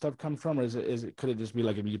where that stuff comes from, or is it could it just be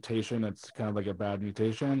like a mutation that's kind of like a bad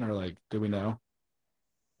mutation, or like do we know?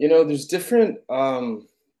 there's different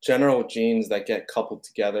general genes that get coupled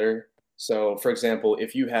together. So, for example,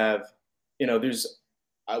 if you have, there's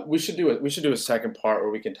we should do a second part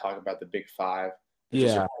where we can talk about the big five, which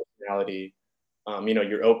is your Yeah, personality,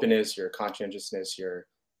 your openness, your conscientiousness, your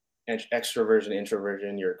extroversion,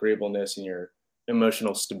 introversion, your agreeableness, and your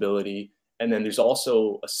emotional stability. And then there's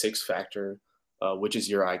also a sixth factor, which is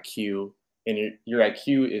your IQ. And your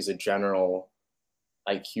IQ is a general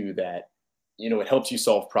IQ that, it helps you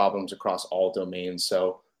solve problems across all domains.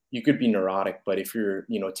 So you could be neurotic, but if you're,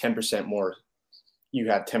 10% more, you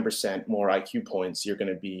have 10% more IQ points, you're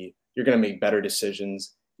going to make better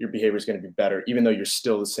decisions. Your behavior is going to be better, even though you're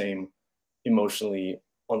still the same emotionally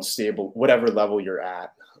unstable, whatever level you're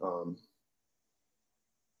at.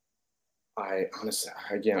 I honestly,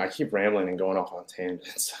 again, I keep rambling and going off on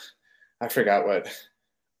tangents. I forgot what.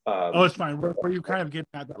 oh, Um, it's fine. Where you kind of get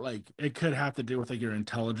at that, like it could have to do with like your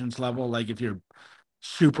intelligence level. Like if you're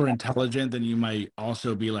super intelligent, then you might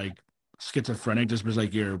also be like schizophrenic just because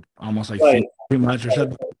like you're almost like right. thinking too much or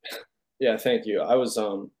something. Yeah. Thank you. I was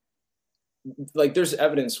like, there's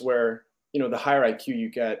evidence where the higher IQ you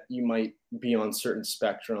get, you might be on certain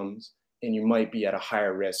spectrums, and you might be at a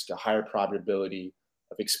higher risk, a higher probability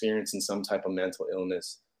of experiencing some type of mental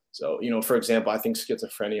illness. So, for example, I think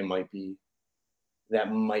schizophrenia might be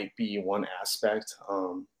one aspect.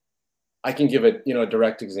 I can give a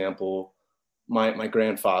direct example. My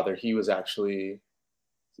grandfather, he was actually,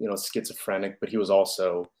 schizophrenic, but he was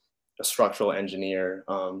also a structural engineer.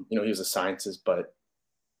 He was a scientist, but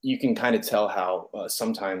you can kind of tell how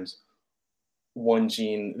sometimes one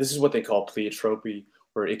gene, this is what they call pleiotropy,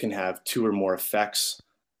 where it can have two or more effects.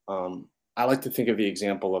 I like to think of the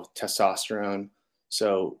example of testosterone.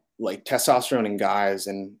 So like testosterone in guys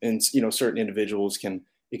and certain individuals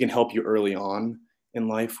it can help you early on in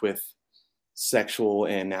life with sexual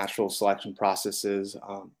and natural selection processes.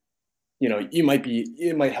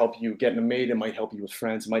 It might help you getting a mate, it might help you with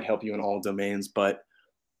friends, it might help you in all domains. But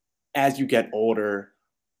as you get older,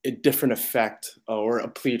 a different effect or a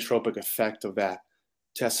pleiotropic effect of that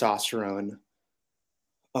testosterone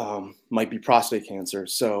might be prostate cancer.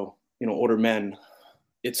 So, older men,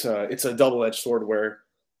 it's a double-edged sword where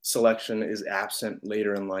selection is absent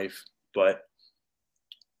later in life, but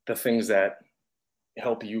the things that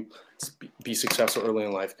help you be successful early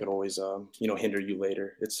in life could always, hinder you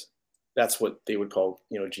later. That's what they would call,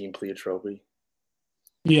 gene pleiotropy.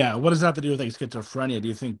 Yeah. What does that have to do with like schizophrenia? Do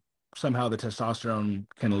you think somehow the testosterone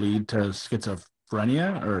can lead to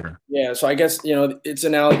schizophrenia or? Yeah, so I guess, it's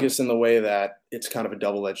analogous in the way that it's kind of a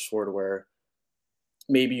double-edged sword where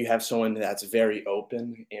maybe you have someone that's very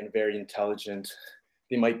open and very intelligent.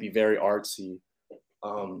 They might be very artsy.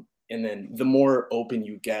 And then the more open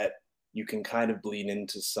you get, you can kind of bleed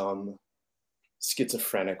into some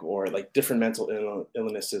schizophrenic or like different mental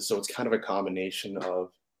illnesses. So it's kind of a combination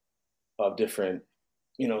of different,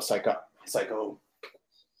 psycho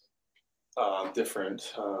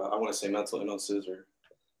different, I want to say mental illnesses or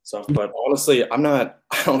stuff. But honestly, I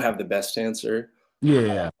don't have the best answer.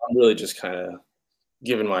 Yeah. I'm really just kind of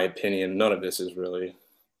giving my opinion. None of this is really.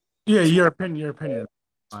 Yeah, your opinion is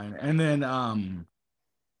fine. And then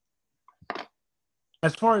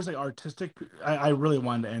as far as like artistic, I really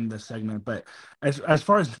wanted to end this segment, but as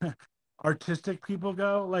far as artistic people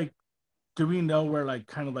go, like do we know where like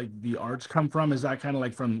kind of like the arts come from? Is that kind of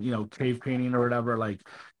like from, cave painting or whatever? Like,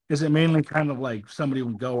 is it mainly kind of like somebody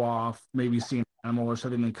would go off, maybe see an animal or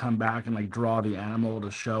something, and come back and like draw the animal to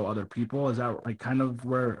show other people? Is that like kind of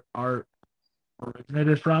where art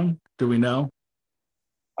originated from? Do we know?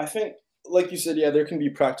 I think, like you said, yeah, there can be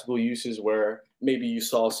practical uses where maybe you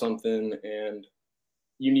saw something and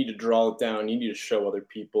you need to draw it down. You need to show other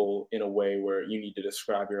people in a way where you need to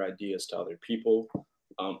describe your ideas to other people.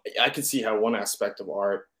 I could see how one aspect of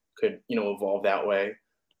art could, evolve that way.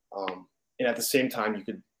 And at the same time,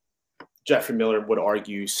 Jeffrey Miller would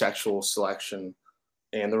argue sexual selection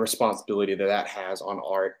and the responsibility that has on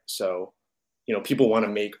art. So, people want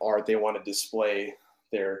to make art. They want to display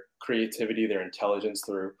their creativity, their intelligence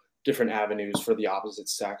through different avenues for the opposite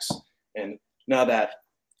sex. And now that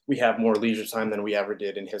we have more leisure time than we ever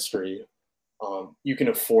did in history, you can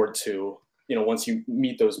afford to, once you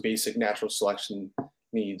meet those basic natural selection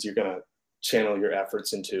needs, you're going to channel your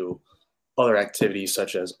efforts into other activities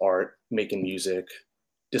such as art, making music,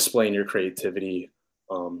 displaying your creativity,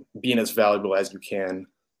 being as valuable as you can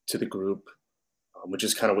to the group, which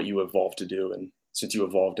is kind of what you evolved to do. And since you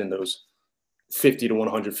evolved in those 50 to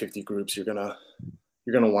 150 groups, you're gonna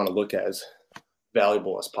want to look as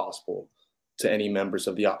valuable as possible to any members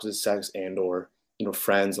of the opposite sex and or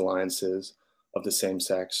friends, alliances of the same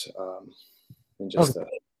sex, and just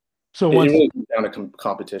Okay. So it once really comes down to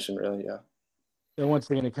competition, really. Yeah. and once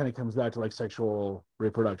again, it kind of comes back to like sexual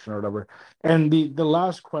reproduction or whatever. And the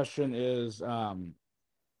last question is,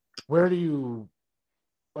 where do you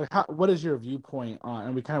like what is your viewpoint on?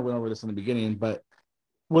 And we kind of went over this in the beginning, but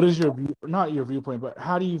what is your view? Not your viewpoint, but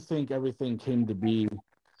how do you think everything came to be?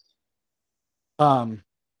 Um,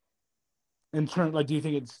 in turn, like, do you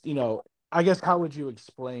think it's I guess how would you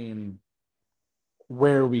explain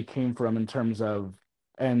where we came from in terms of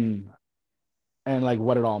and like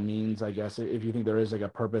what it all means? I guess if you think there is like a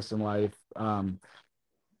purpose in life.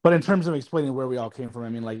 But in terms of explaining where we all came from, I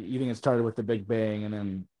mean, like, you think it started with the Big Bang and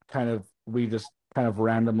then kind of we just kind of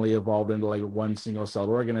randomly evolved into like one single celled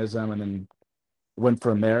organism and then went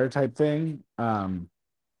from there type thing. In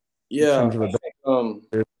Yeah, terms of I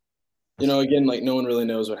think, again, like no one really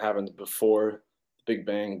knows what happened before the Big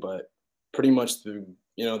Bang, but pretty much the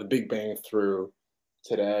Big Bang through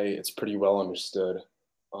today, it's pretty well understood.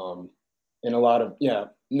 And a lot of,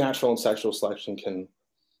 natural and sexual selection can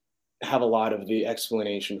have a lot of the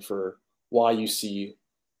explanation for why you see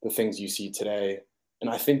the things you see today. And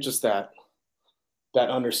I think just that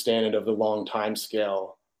understanding of the long time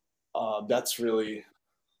scale That's really,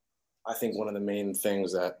 I think, one of the main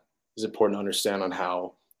things that is important to understand on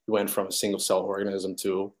how we went from a single cell organism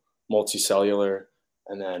to multicellular.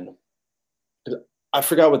 And then I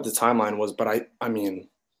forgot what the timeline was, but I mean,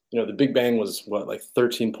 the Big Bang was what, like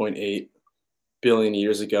 13.8 billion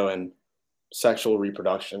years ago, and sexual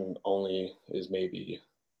reproduction only is maybe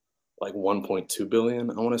like 1.2 billion,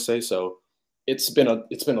 I want to say. So it's been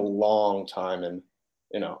a long time, and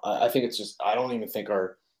I think it's just, I don't even think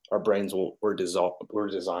our brains were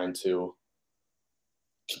designed to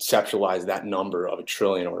conceptualize that number of a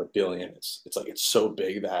trillion or a billion. It's like it's so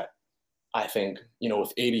big that I think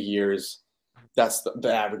with 80 years, that's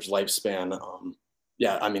the average lifespan.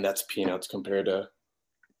 Yeah, I mean that's peanuts compared to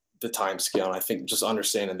the time scale. And I think just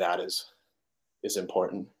understanding that is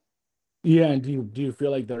important. Yeah, and do you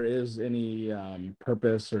feel like there is any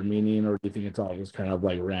purpose or meaning, or do you think it's all just kind of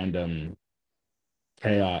like random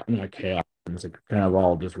chaos? Not chaos, it's like kind of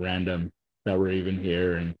all just random that we're even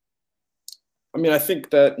here. And I mean, I think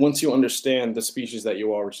that once you understand the species that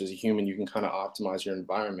you are, which is a human, you can kind of optimize your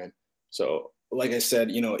environment. So, like I said,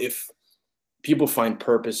 if people find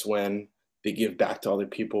purpose when they give back to other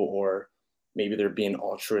people, or maybe they're being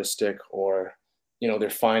altruistic, or they're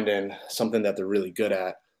finding something that they're really good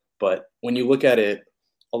at. But when you look at it,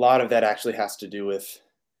 a lot of that actually has to do with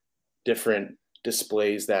different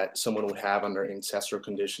displays that someone would have under ancestral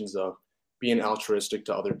conditions of being altruistic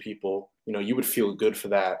to other people. You would feel good for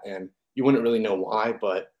that, and you wouldn't really know why,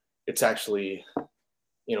 but it's actually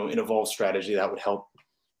an evolved strategy that would help,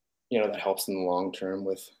 that helps in the long term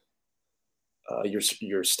with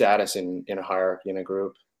your status in a hierarchy in a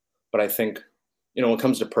group. But I think when it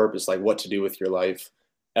comes to purpose, like what to do with your life,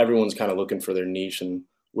 everyone's kind of looking for their niche and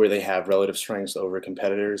where they have relative strengths over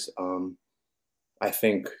competitors. I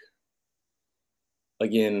think,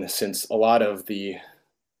 again, since a lot of the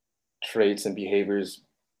traits and behaviors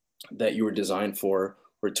that you were designed for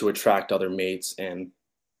were to attract other mates and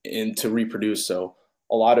to reproduce, so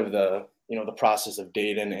a lot of the process of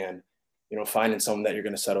dating and finding someone that you're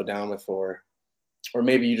going to settle down with, or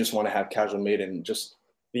maybe you just want to have casual mating, just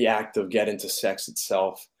the act of getting to sex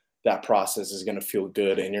itself, that process is going to feel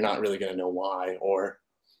good, and you're not really going to know why. Or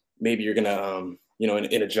maybe you're going to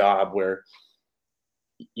in a job where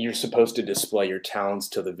you're supposed to display your talents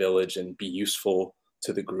to the village and be useful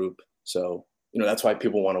to the group. So that's why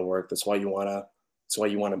people want to work. That's why you want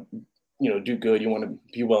to do good. You want to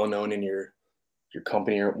be well known in your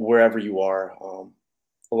company or wherever you are.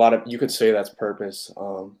 A lot of, you could say that's purpose.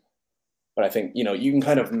 But I think you can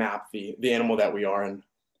kind of map the animal that we are, and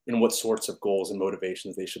what sorts of goals and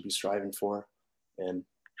motivations they should be striving for. And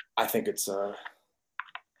I think it's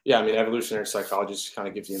yeah, I mean, evolutionary psychology just kind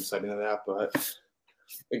of gives you insight into that. But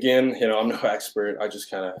again, I'm no expert. I just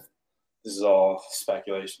kind of, this is all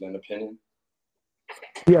speculation and opinion.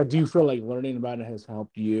 yeah, do you feel like learning about it has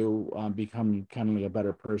helped you become kind of like a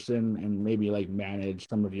better person and maybe like manage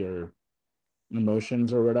some of your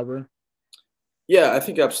emotions or whatever? Yeah, I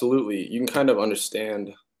think absolutely. You can kind of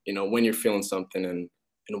understand, when you're feeling something, and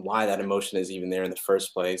why that emotion is even there in the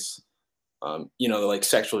first place. Like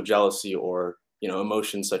sexual jealousy, or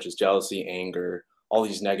emotions such as jealousy, anger, all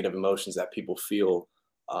these negative emotions that people feel.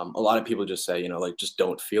 A lot of people just say, like, just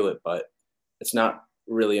don't feel it, but it's not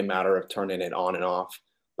really a matter of turning it on and off.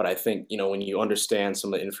 But I think when you understand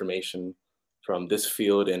some of the information from this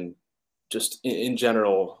field, and just in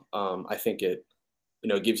general, I think it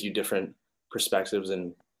gives you different perspectives,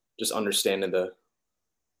 and just understanding the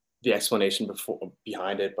explanation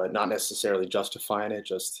behind it, but not necessarily justifying it,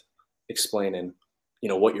 just explaining,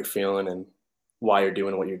 what you're feeling and why you're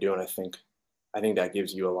doing what you're doing. I think that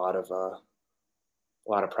gives you a lot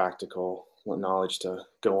of practical knowledge to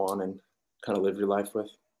go on and kind of live your life with.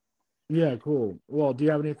 Yeah, cool. Well, do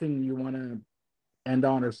you have anything you want to end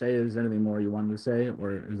on or say? Is there anything more you wanted to say,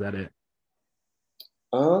 or is that it?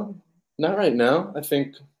 Um, Not right now. I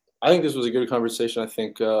think this was a good conversation. I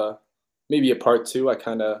think maybe a part two. I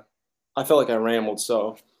felt like I rambled,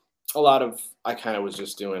 so a lot of I kind of was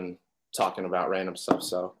just talking about random stuff.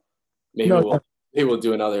 So maybe No, we'll maybe we'll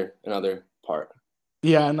do another part.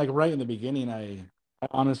 yeah, and like right in the beginning, I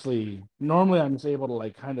honestly normally I'm just able to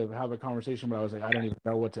like kind of have a conversation, but I was like, I don't even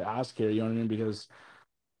know what to ask here. You know what I mean? Because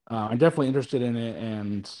I'm definitely interested in it,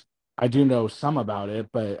 and I do know some about it,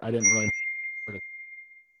 but I didn't really.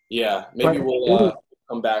 Yeah, maybe But we'll it was,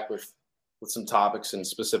 come back with some topics and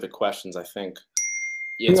specific questions. I think,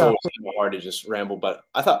 yeah, it's yeah, always kind of hard to just ramble, but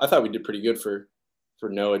I thought we did pretty good for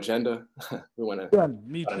no agenda. We went yeah,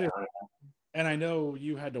 me about an too. hour. And I know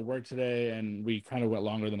you had to work today, and we kind of went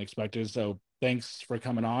longer than expected. So thanks for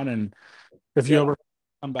coming on. And if you Yeah, ever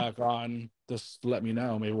come back on, just let me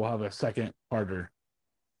know. Maybe we'll have a second parter.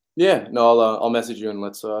 Yeah, no, I'll message you and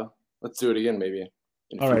let's do it again maybe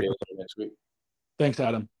in a All few right. days or next week. Thanks,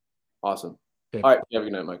 Adam. Awesome. Okay. All right. You have a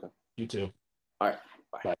good night, Micah. You too. All right.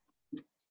 Bye. Bye.